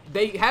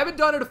 They haven't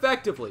done it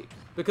effectively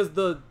because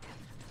the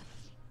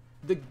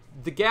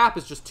gap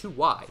is just too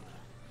wide.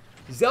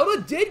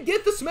 Zelda did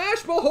get the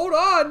Smash Ball. Hold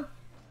on.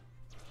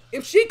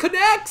 If she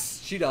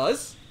connects, she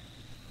does.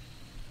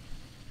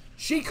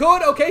 She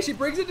could. Okay, she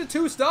brings it to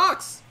 2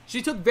 stocks.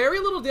 She took very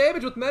little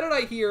damage with Meta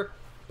Knight here.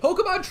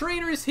 Pokemon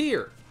Trainer is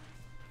here.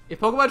 If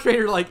Pokemon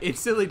Trainer, like,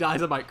 instantly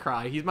dies, I might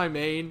cry. He's my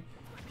main.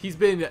 He's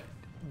been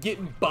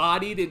getting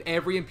bodied in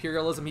every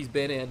Imperialism he's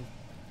been in.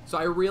 So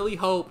I really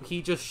hope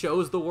he just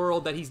shows the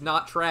world that he's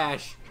not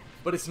trash.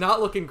 But it's not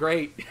looking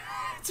great.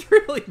 It's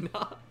really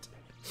not.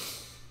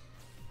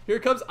 Here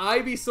comes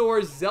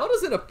Ivysaur.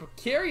 Zelda's in a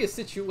precarious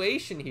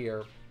situation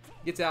here.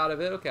 Gets out of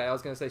it. Okay, I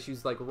was going to say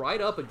she's like right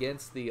up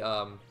against the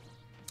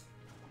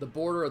the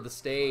border of the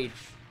stage.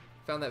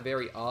 Found that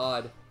very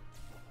odd.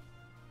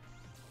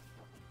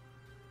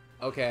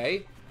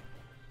 Okay.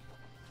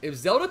 If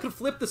Zelda could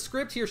flip the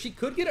script here, she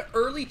could get an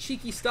early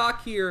cheeky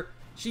stock here.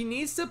 She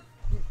needs to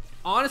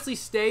honestly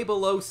stay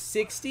below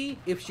 60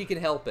 if she can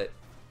help it.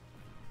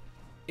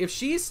 If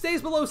she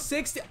stays below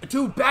 60...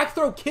 Dude, back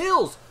throw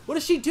kills! What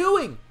is she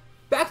doing?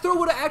 Back throw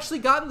would have actually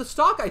gotten the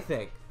stock, I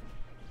think.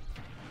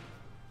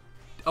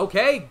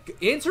 Okay,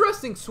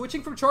 interesting.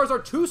 Switching from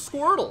Charizard to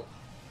Squirtle.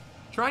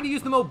 Trying to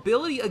use the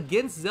mobility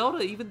against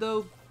Zelda, even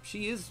though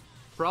she is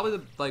probably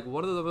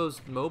one of the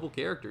most mobile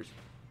characters.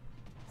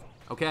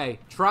 Okay,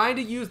 trying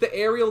to use the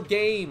aerial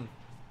game.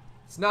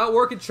 It's not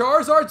working.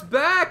 Charizard's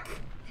back.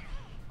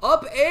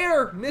 Up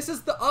air,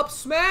 misses the up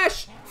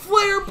smash.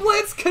 Flare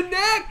Blitz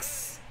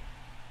connects.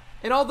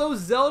 And although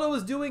Zelda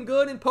was doing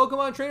good and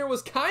Pokemon Trainer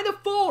was kind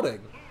of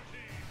folding,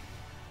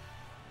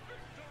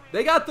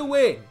 they got the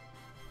win.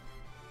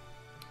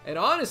 And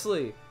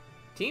honestly,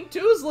 Team 2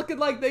 is looking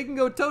like they can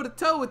go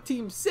toe-to-toe with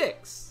Team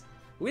 6.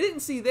 We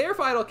didn't see their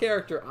final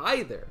character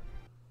either.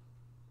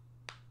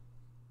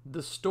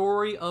 The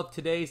story of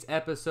today's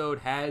episode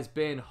has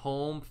been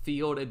home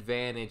field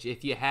advantage.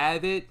 If you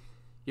have it,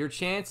 your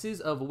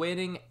chances of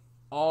winning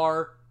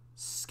are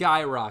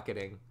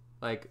skyrocketing.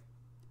 Like,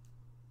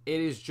 it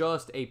is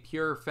just a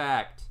pure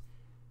fact.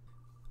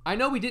 I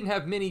know we didn't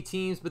have many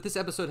teams, but this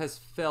episode has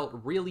felt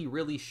really,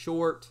 really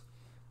short.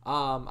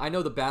 I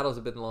know the battles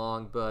have been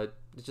long, but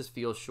it just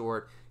feels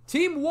short.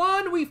 Team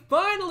 1, we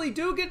finally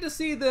do get to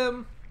see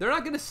them. They're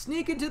not going to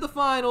sneak into the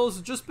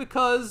finals just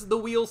because the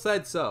wheel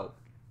said so.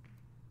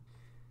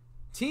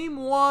 Team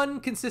 1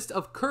 consists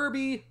of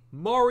Kirby,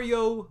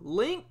 Mario,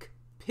 Link,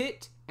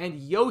 Pit, and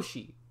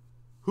Yoshi.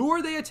 Who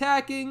are they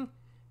attacking?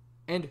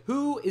 And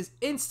who is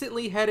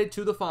instantly headed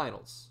to the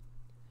finals?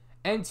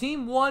 And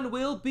Team 1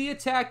 will be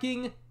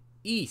attacking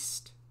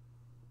East.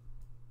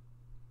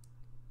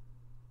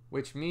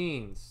 Which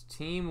means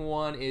Team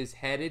 1 is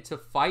headed to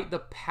fight the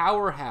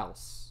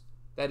powerhouse.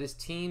 That is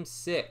Team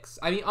 6.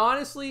 I mean,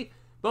 honestly,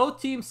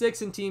 both Team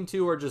 6 and Team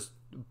 2 are just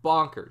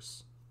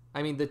bonkers.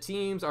 I mean, the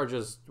teams are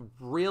just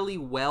really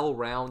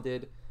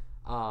well-rounded.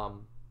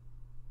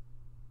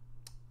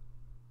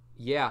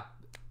 Yeah.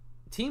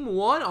 Team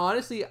 1,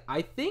 honestly,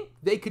 I think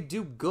they could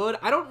do good.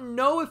 I don't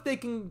know if they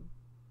can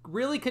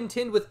really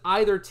contend with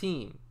either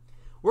team.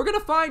 We're going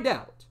to find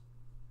out.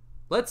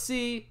 Let's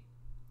see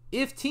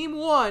if Team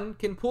 1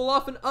 can pull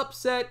off an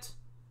upset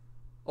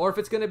or if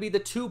it's going to be the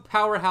two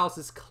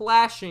powerhouses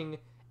clashing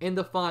in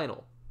the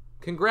final.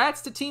 Congrats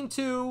to Team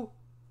 2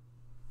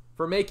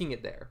 for making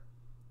it there.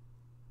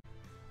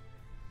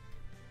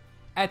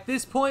 At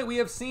this point, we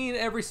have seen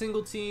every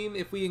single team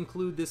if we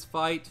include this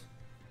fight.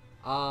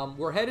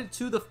 We're headed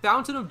to the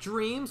Fountain of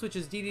Dreams, which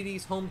is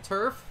DDD's home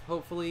turf.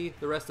 Hopefully,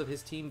 the rest of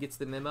his team gets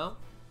the memo.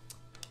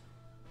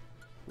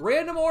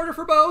 Random order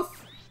for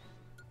both.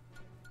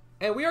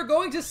 And we are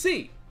going to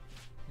see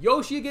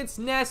Yoshi against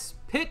Ness,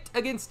 Pit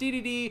against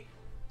DDD,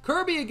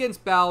 Kirby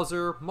against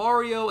Bowser,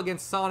 Mario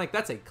against Sonic.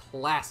 That's a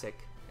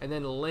classic. And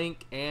then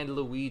Link and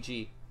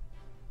Luigi.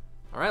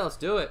 Alright, let's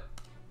do it.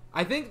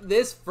 I think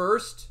this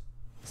first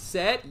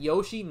set,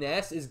 Yoshi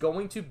Ness, is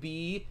going to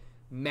be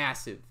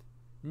massive.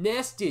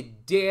 Ness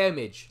did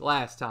damage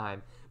last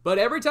time, but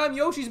every time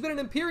Yoshi's been in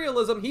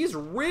Imperialism, he's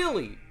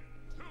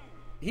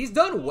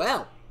done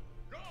well.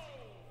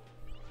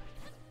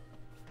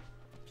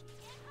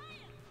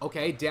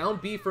 Okay, down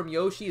B from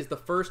Yoshi is the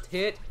first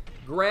hit.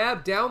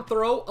 Grab, down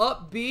throw,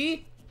 up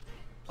B,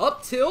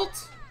 up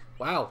tilt.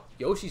 Wow,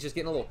 Yoshi's just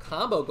getting a little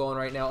combo going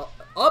right now.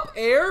 Up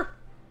air.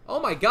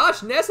 Oh my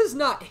gosh, Ness has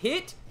not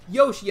hit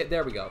Yoshi yet.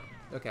 There we go.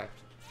 Okay.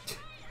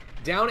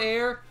 Down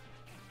air.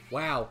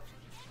 Wow.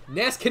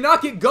 Ness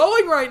cannot get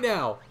going right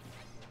now.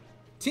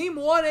 Team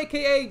 1,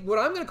 aka what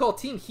I'm going to call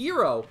Team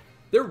Hero,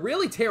 they're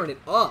really tearing it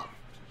up.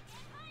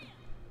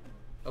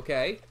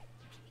 Okay.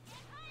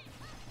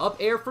 Up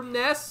air from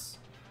Ness.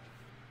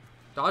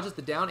 Dodges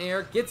the down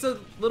air. Gets a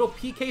little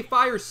PK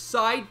Fire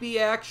side B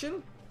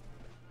action.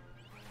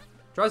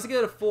 Tries to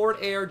get a forward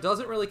air.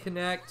 Doesn't really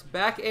connect.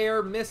 Back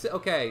air. Miss it.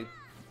 Okay.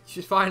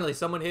 Finally,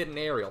 someone hit an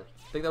aerial.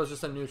 I think that was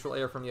just a neutral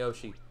air from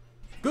Yoshi.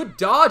 Good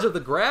dodge of the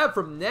grab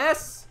from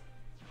Ness.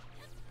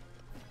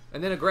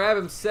 And then a grab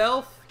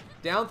himself.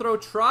 Down throw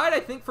tried, I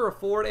think, for a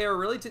forward air.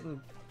 Really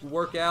didn't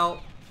work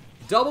out.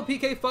 Double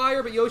PK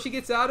Fire, but Yoshi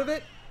gets out of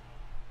it.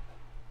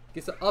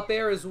 Gets an up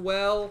air as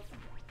well.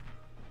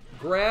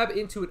 Grab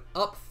into an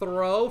up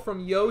throw from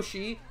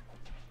Yoshi.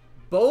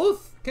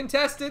 Both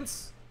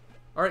contestants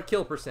are at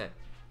kill percent.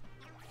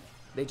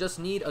 They just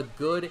need a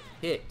good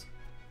hit.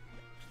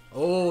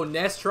 Oh,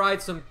 Ness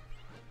tried some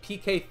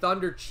PK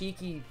Thunder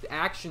cheeky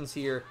actions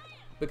here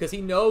because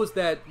he knows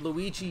that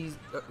Luigi's...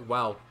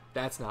 wow,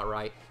 that's not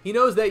right. He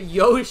knows that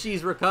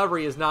Yoshi's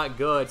recovery is not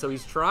good, so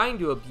he's trying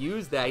to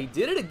abuse that. He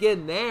did it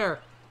again there.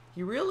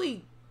 He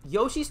really...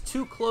 Yoshi's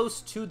too close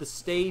to the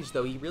stage,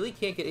 though. He really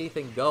can't get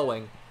anything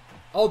going.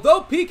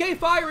 Although PK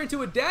Fire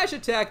into a dash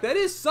attack, that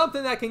is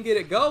something that can get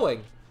it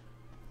going.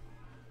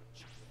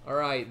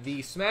 Alright,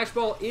 the Smash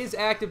Ball is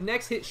active.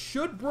 Next hit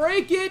should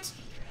break it.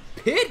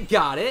 Pitt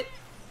got it.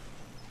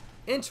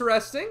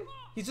 Interesting.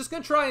 He's just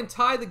going to try and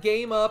tie the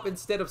game up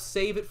instead of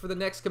save it for the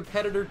next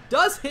competitor.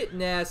 Does hit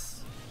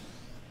Ness.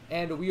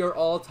 And we are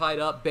all tied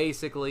up,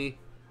 basically.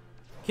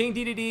 King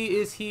DDD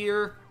is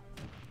here.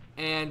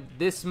 And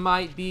this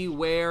might be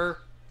where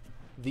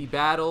the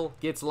battle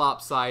gets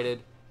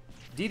lopsided.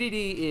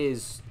 DDD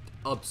is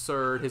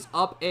absurd. His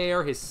up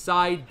air, his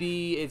side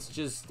B,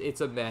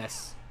 it's a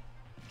mess.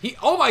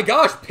 Oh my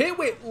gosh, Pitt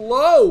went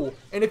low.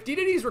 And if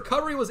DDD's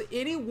recovery was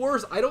any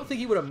worse, I don't think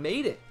he would have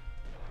made it.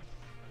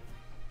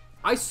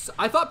 I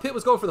thought Pitt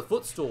was going for the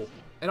footstool.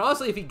 And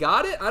honestly, if he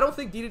got it, I don't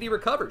think DDD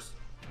recovers.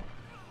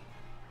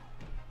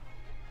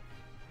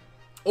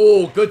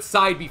 Oh, good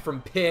side B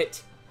from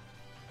Pitt.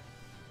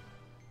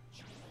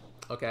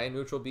 Okay,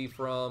 neutral B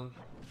from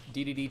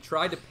DDD.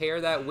 Tried to pair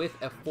that with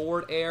a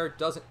forward air.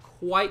 Doesn't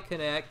quite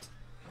connect.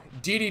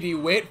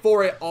 DDD went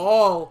for it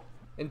all.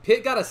 And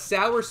Pitt got a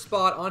sour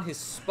spot on his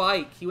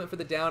spike. He went for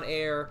the down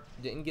air.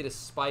 Didn't get a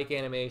spike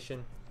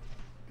animation.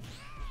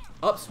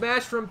 Up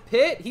smash from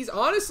Pitt. He's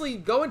honestly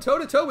going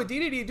toe-to-toe with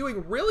DDD,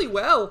 doing really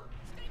well.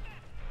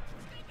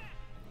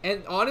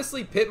 And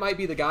honestly, Pitt might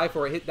be the guy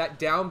for it. Hit that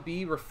down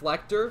B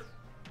reflector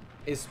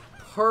is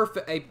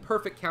perfect. A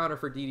perfect counter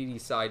for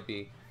DDD side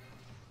B.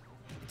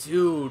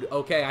 Dude,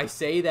 okay, I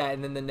say that,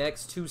 and then the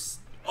next two...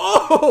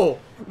 Oh!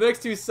 The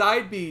next two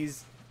side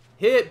Bs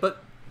hit,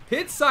 but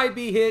Pitt's side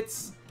B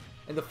hits,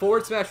 and the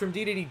forward smash from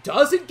DDD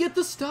doesn't get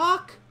the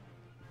stock?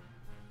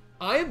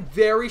 I am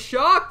very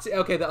shocked.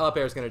 Okay, the up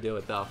air is going to do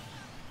it, though.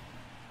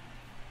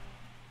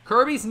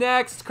 Kirby's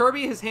next.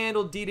 Kirby has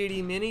handled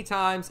DDD many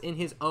times in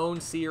his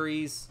own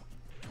series.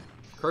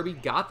 Kirby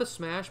got the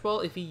smash ball.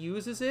 If he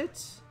uses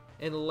it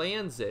and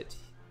lands it,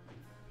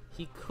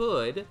 he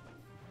could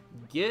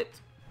get...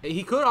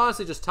 He could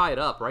honestly just tie it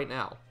up right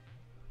now.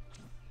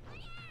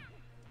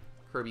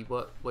 Kirby,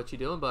 what you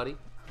doing, buddy?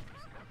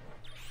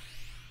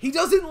 He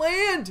doesn't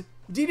land!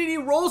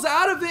 DDD rolls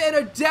out of it, and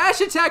a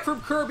dash attack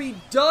from Kirby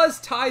does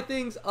tie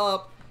things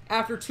up.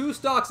 After two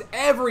stocks,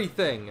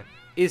 everything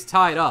is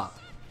tied up.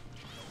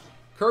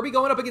 Kirby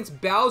going up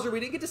against Bowser. We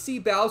didn't get to see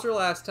Bowser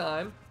last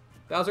time.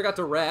 Bowser got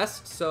to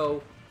rest,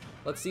 so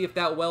let's see if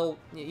that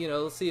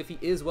let's see if he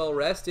is well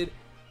rested.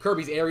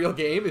 Kirby's aerial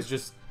game is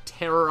just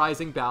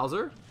terrorizing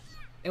Bowser.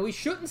 And we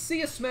shouldn't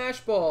see a smash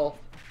ball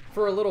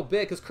for a little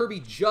bit because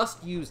Kirby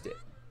just used it.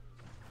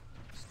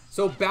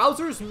 So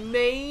Bowser's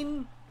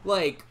main,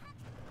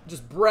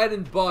 just bread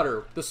and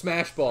butter, the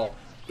smash ball,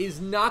 is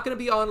not going to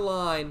be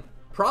online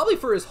probably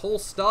for his whole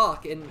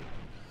stock. And,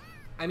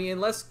 I mean,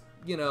 unless,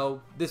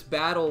 this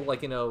battle,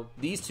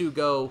 these two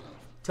go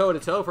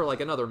toe-to-toe for,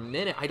 another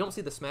minute, I don't see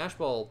the smash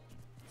ball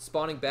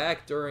spawning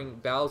back during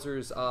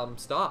Bowser's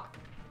stock.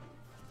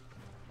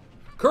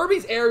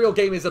 Kirby's aerial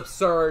game is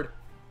absurd.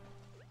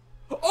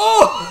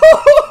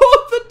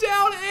 Oh, the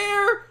down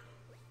air.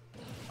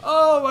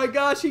 Oh my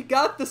gosh, he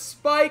got the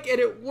spike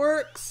and it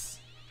works.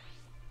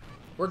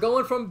 We're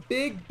going from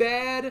big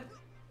bad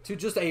to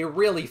just a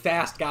really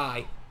fast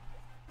guy.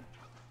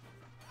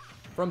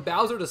 From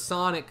Bowser to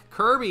Sonic,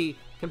 Kirby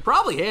can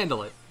probably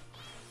handle it.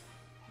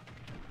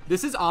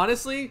 This is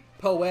honestly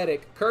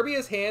poetic. Kirby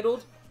has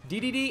handled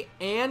DDD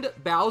and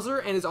Bowser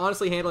and is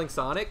honestly handling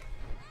Sonic.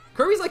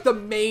 Kirby's like the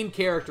main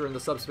character in the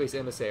Subspace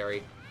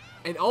Emissary.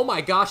 And oh my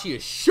gosh, he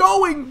is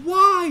showing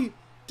why!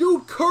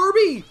 Dude,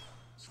 Kirby!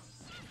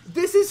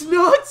 This is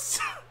nuts!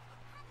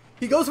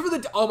 He goes for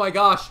the... Oh my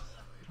gosh.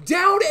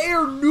 Down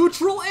air,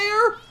 neutral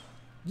air?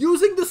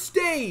 Using the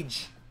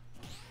stage.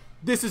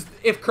 This is...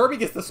 If Kirby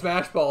gets the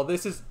smash ball,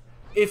 this is...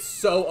 It's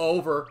so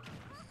over.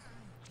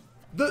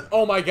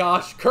 Oh my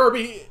gosh,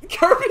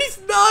 Kirby's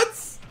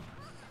nuts!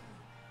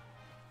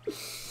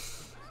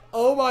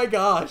 Oh my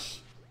gosh.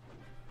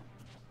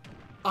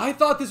 I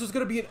thought this was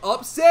going to be an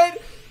upset.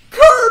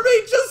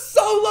 Kirby just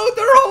soloed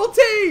their whole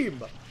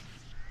team!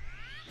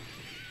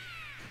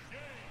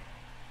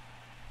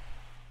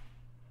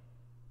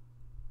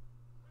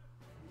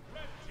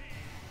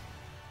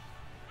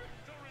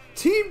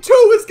 Team 2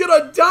 is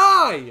gonna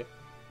die!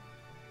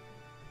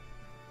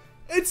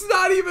 It's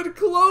not even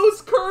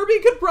close! Kirby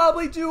could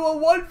probably do a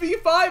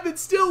 1v5 and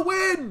still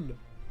win!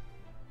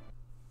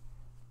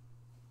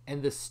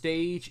 And the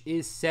stage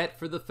is set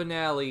for the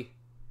finale.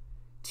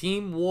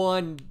 Team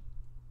 1...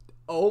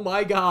 Oh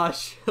my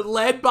gosh,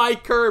 led by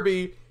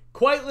Kirby,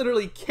 quite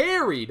literally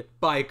carried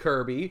by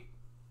Kirby,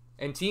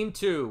 and Team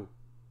 2,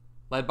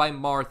 led by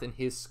Marth and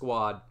his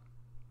squad.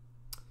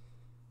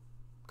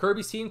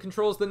 Kirby's team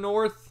controls the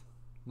north,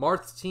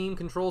 Marth's team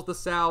controls the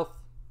south.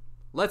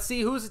 Let's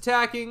see who's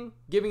attacking,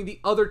 giving the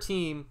other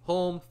team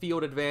home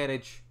field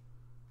advantage.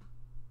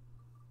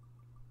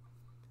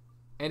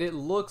 And it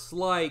looks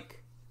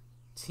like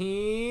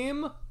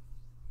Team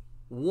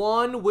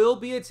 1 will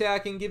be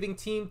attacking, giving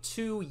Team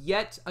 2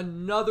 yet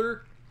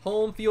another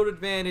home field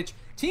advantage.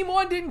 Team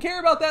 1 didn't care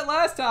about that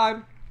last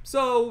time,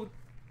 so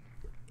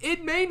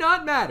it may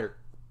not matter.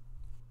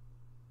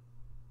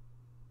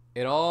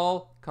 It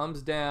all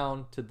comes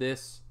down to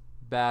this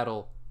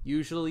battle.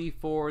 Usually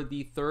for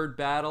the third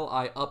battle,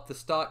 I up the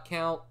stock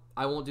count.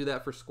 I won't do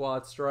that for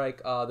Squad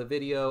Strike. The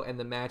video and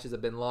the matches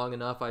have been long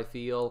enough, I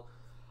feel.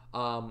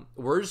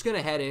 We're just going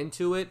to head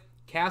into it.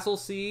 Castle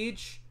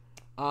Siege.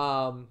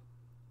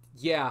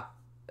 Yeah.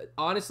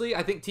 Honestly,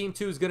 I think Team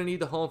 2 is going to need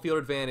the home field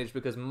advantage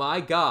because,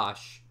 my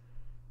gosh,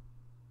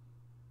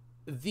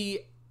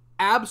 the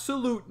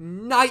absolute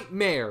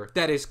nightmare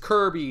that is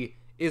Kirby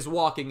is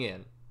walking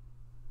in.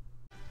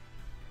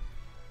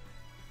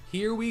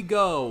 Here we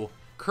go.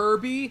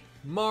 Kirby,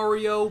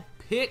 Mario,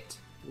 Pit,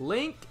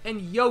 Link, and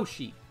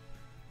Yoshi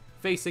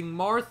facing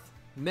Marth,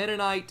 Meta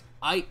Knight,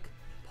 Ike,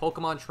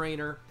 Pokemon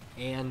Trainer,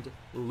 and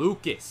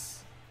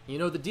Lucas. You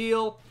know the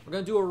deal. We're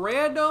going to do a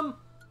random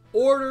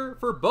order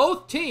for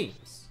both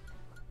teams.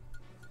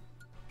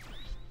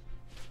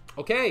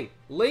 Okay,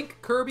 Link,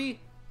 Kirby.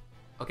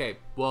 Okay,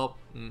 well...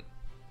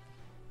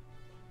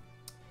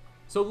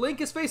 So Link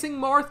is facing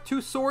Marth,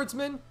 2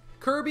 swordsmen.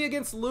 Kirby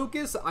against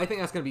Lucas. I think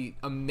that's going to be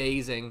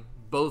amazing.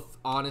 Both,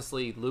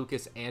 honestly,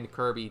 Lucas and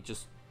Kirby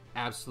just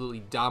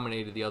absolutely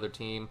dominated the other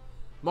team.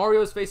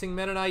 Mario is facing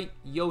Meta Knight.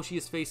 Yoshi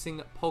is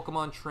facing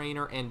Pokemon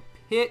Trainer. And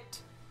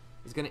Pit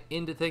is going to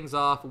end things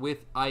off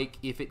with Ike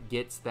if it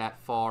gets that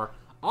far.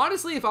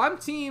 Honestly, if I'm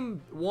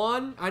Team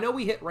 1, I know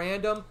we hit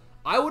random.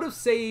 I would have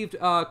saved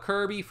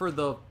Kirby for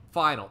the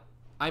final.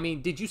 I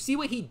mean, did you see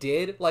what he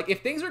did? Like,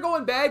 if things are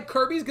going bad,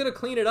 Kirby's going to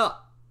clean it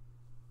up.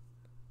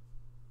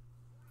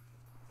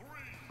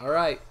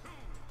 Alright.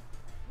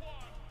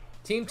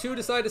 Team 2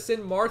 decided to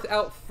send Marth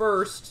out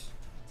first.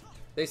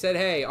 They said,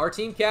 hey, our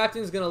team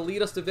captain is going to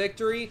lead us to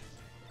victory.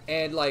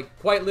 And, like,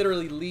 quite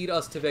literally lead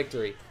us to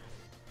victory.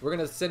 We're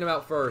going to send him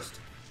out first.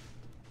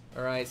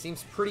 Alright,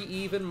 seems pretty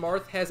even.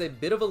 Marth has a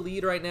bit of a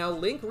lead right now.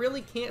 Link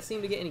really can't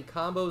seem to get any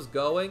combos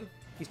going.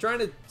 He's trying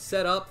to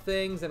set up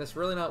things, and it's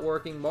really not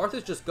working. Marth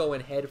is just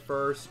going head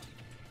first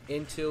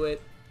into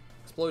it.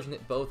 Explosion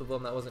hit both of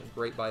them. That wasn't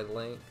great by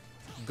Link.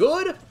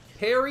 Good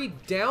parry,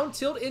 down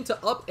tilt into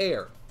up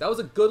air. That was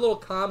a good little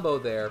combo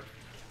there.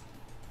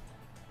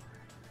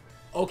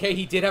 Okay,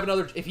 he did have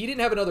another... If he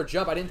didn't have another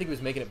jump, I didn't think he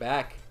was making it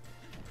back.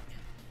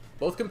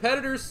 Both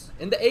competitors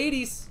in the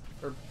 80s.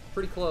 Or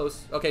pretty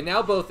close. Okay,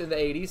 now both in the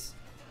 80s.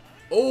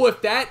 Oh,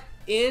 if that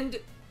end...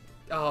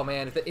 Oh,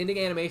 man. If the ending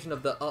animation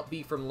of the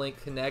upbeat from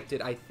Link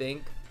connected, I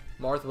think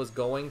Marth was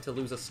going to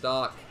lose a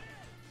stock.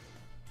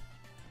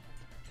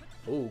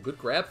 Oh, good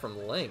grab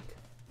from Link.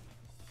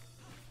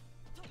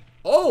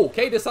 Oh,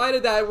 okay,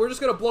 decided that we're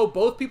just going to blow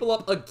both people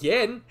up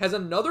again. Has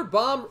another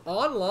bomb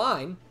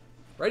online.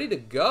 Ready to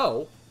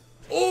go.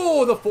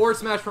 Oh, the forward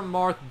smash from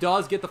Marth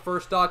does get the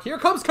first stock. Here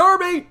comes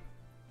Kirby!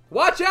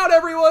 Watch out,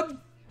 everyone!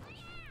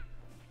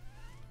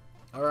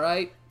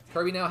 Alright,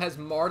 Kirby now has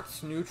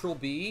Marth's neutral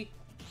B.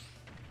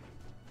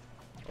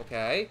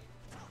 Okay.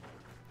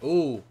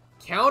 Ooh,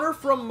 counter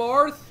from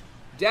Marth.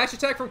 Dash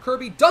attack from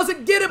Kirby.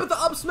 Doesn't get it, but the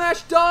up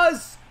smash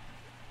does!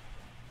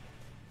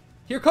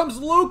 Here comes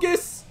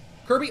Lucas!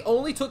 Kirby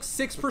only took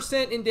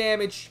 6% in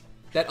damage.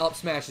 That up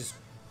smash is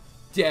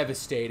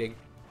devastating.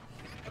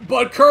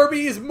 But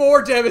Kirby is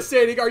more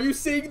devastating. Are you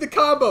seeing the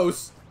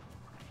combos?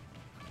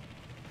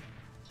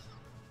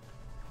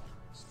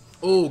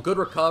 Oh, good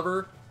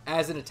recover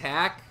as an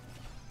attack.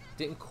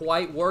 Didn't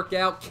quite work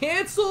out.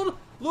 Canceled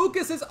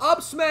Lucas's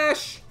up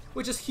smash,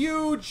 which is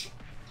huge.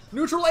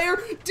 Neutral air,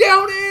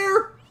 down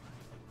air.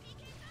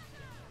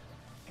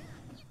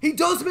 He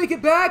does make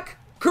it back.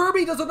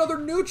 Kirby does another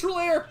neutral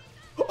air.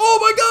 Oh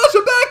my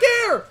gosh, a back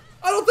air!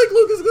 I don't think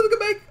Lucas is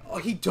gonna make... Oh,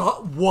 he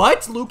does...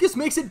 What? Lucas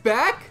makes it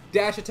back?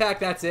 Dash attack,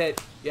 that's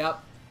it.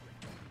 Yep.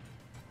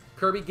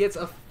 Kirby gets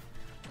a...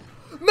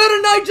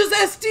 Meta Knight just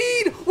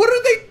SD'd! What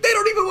are they... They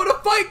don't even want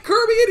to fight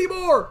Kirby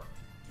anymore!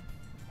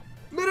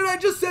 Meta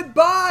Knight just said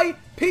bye!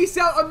 Peace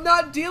out, I'm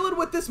not dealing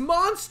with this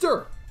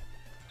monster!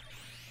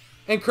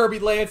 And Kirby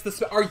lands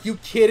the... Are you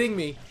kidding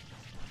me?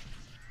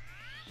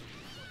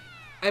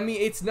 I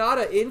mean, it's not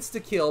an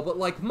insta-kill, but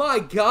like, my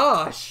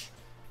gosh!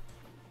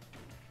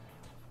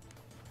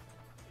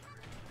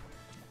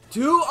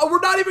 Dude, oh, we're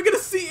not even going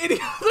to see any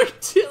other...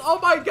 Oh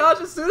my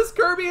gosh, as soon as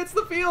Kirby hits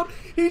the field,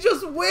 he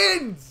just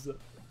wins!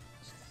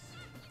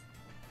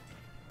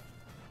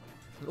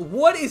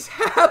 What is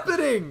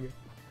happening?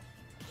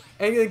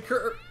 And then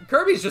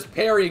Kirby's just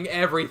parrying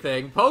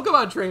everything.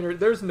 Pokemon Trainer,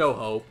 there's no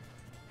hope.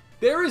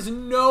 There is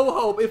no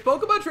hope. If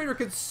Pokemon Trainer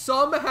could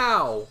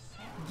somehow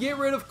get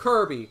rid of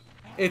Kirby,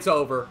 it's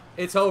over.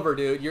 It's over,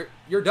 dude.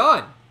 You're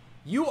done.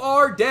 You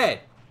are dead.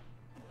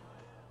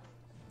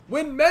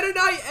 When Meta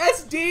Knight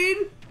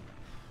SD'd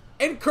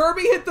and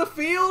Kirby hit the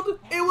field,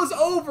 it was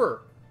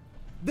over.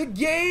 The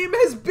game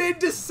has been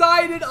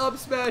decided. Up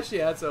smash.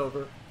 Yeah, it's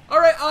over. All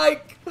right,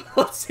 Ike.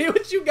 Let's see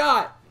what you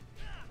got.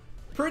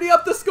 Pretty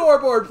up the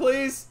scoreboard,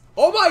 please.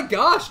 Oh my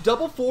gosh.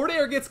 Double forward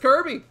air gets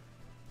Kirby.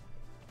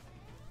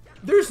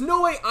 There's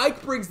no way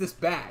Ike brings this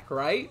back,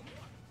 right?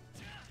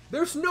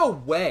 There's no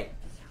way.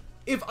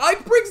 If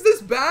Ike brings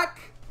this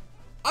back,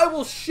 I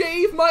will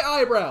shave my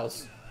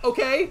eyebrows.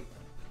 Okay?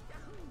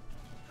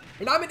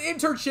 And I'm in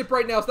internship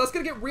right now, so that's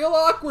going to get real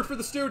awkward for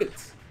the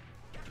students.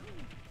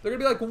 They're going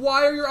to be like,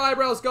 why are your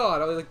eyebrows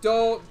gone? I'll be like,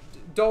 don't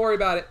worry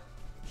about it.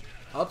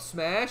 Up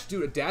smash.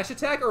 Dude, a dash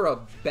attack or a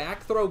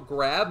back throw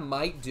grab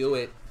might do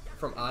it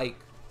from Ike.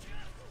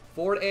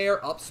 Forward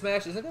air, up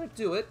smash isn't going to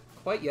do it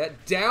quite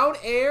yet. Down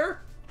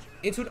air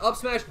into an up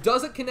smash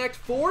doesn't connect.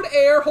 Forward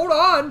air, hold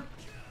on.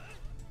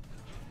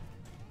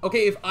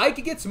 Okay, if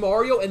Ike gets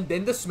Mario and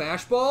then the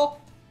smash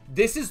ball,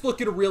 this is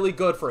looking really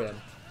good for him,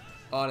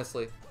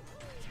 honestly.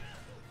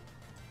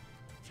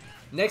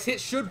 Next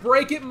hit should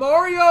break it.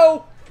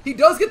 Mario! He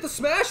does get the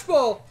smash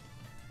ball.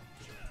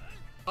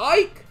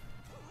 Ike!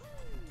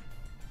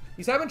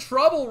 He's having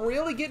trouble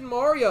really getting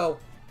Mario.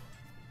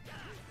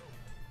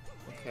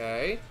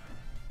 Okay.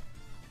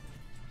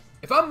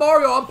 If I'm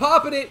Mario, I'm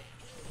popping it.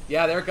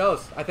 Yeah, there it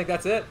goes. I think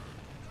that's it.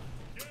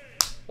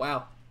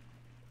 Wow.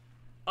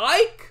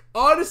 Ike,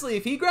 honestly,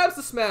 if he grabs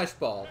the smash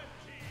ball,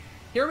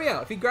 hear me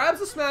out. If he grabs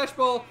the smash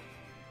ball,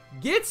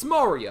 gets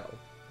Mario,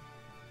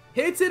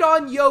 hits it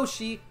on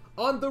Yoshi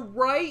on the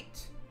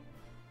right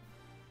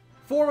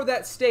form of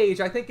that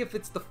stage, I think if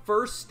it's the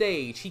first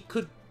stage, he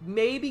could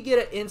maybe get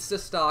an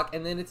insta-stock,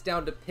 and then it's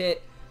down to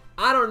Pit.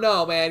 I don't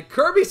know, man.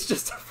 Kirby's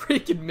just a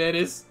freaking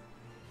menace.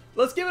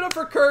 Let's give it up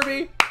for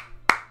Kirby.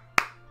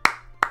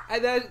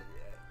 And then,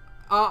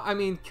 I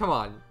mean, come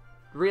on.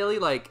 Really?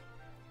 Like,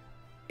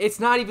 it's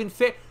not even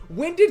fair.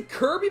 When did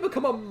Kirby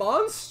become a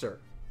monster?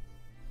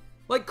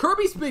 Like,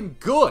 Kirby's been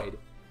good,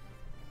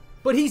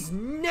 but he's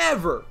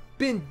never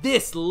been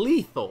this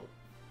lethal.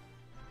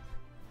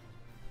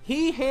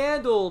 He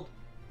handled,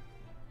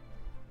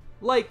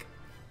 like,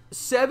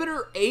 7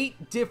 or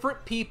 8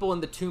 different people in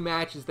the 2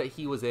 matches that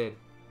he was in.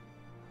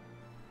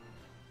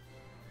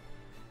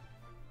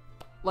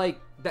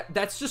 Like,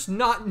 that's just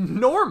not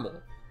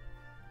normal.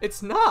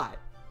 It's not.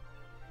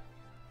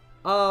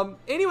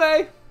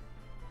 Anyway,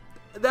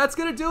 that's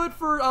gonna do it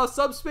for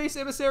Subspace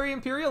Emissary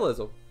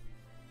Imperialism.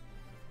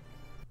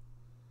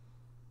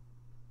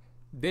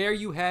 There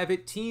you have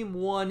it. Team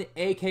 1,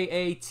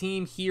 aka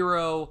Team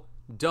Hero,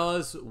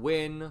 does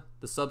win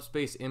the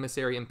Subspace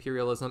Emissary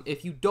Imperialism.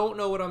 If you don't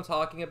know what I'm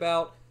talking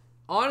about,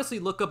 honestly,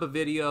 look up a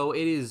video.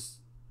 It is,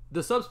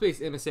 the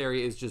Subspace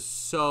Emissary is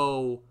just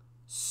so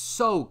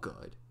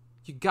good.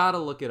 You gotta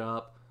look it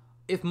up.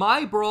 If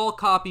my Brawl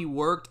copy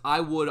worked,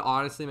 I would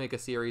honestly make a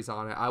series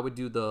on it. I would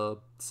do the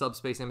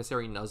Subspace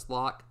Emissary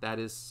Nuzlocke. That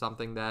is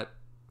something that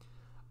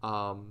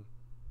I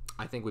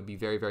think would be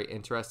very, very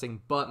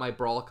interesting. But my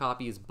Brawl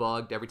copy is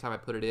bugged every time I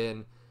put it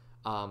in.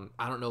 I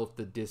don't know if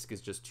the disc is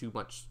just too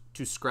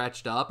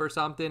scratched up or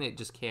something. It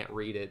just can't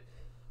read it.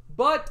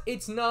 But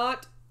it's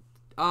not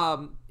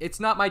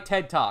my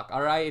TED Talk,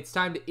 all right? It's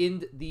time to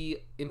end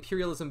the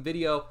Imperialism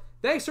video.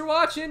 Thanks for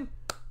watching.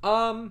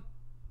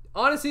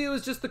 Honestly, it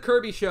was just the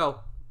Kirby show.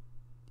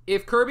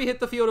 If Kirby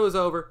hit the field, it was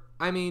over.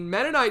 I mean,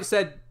 Meta Knight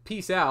said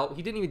peace out.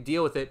 He didn't even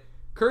deal with it.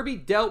 Kirby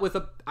dealt with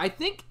I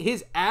think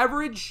his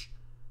average,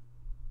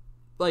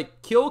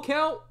 like, kill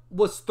count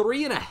was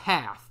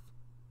 3.5.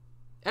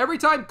 Every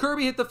time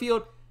Kirby hit the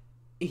field,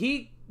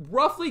 he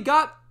roughly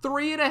got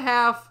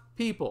 3.5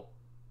 people.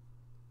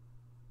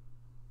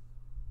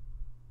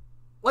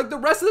 Like, the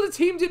rest of the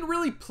team didn't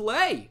really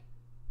play.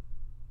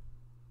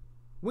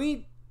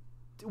 We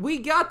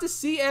got to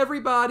see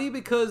everybody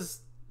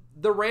because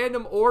the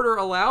random order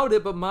allowed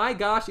it, but my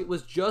gosh, it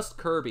was just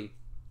Kirby.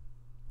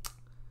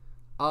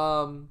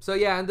 So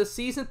yeah, in the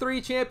Season 3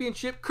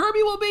 championship,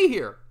 Kirby will be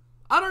here.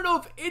 I don't know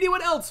if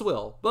anyone else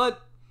will,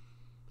 but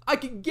I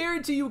can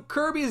guarantee you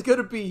Kirby is going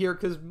to be here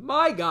because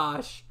my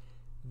gosh,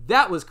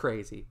 that was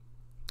crazy.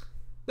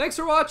 Thanks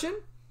for watching.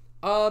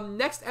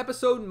 Next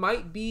episode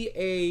might be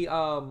a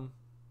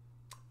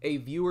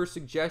viewer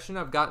suggestion.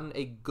 I've gotten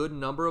a good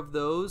number of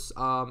those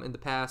in the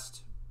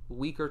past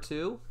week or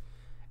two,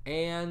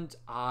 and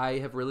I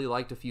have really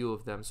liked a few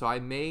of them. So I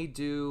may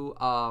do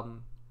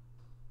one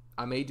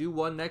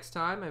next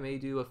time. I may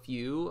do a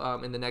few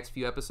in the next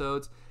few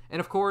episodes. And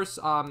of course,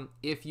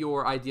 if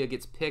your idea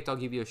gets picked, I'll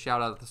give you a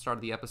shout out at the start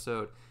of the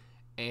episode.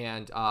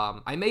 And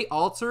I may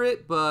alter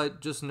it,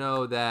 but just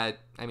know that,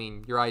 I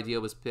mean, your idea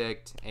was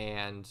picked,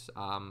 and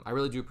I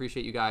really do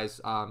appreciate you guys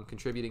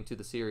contributing to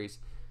the series.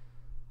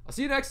 I'll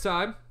see you next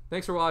time.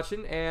 Thanks for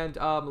watching, and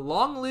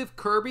long live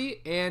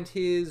Kirby and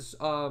his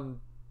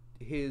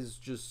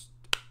just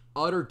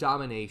utter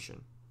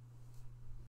domination.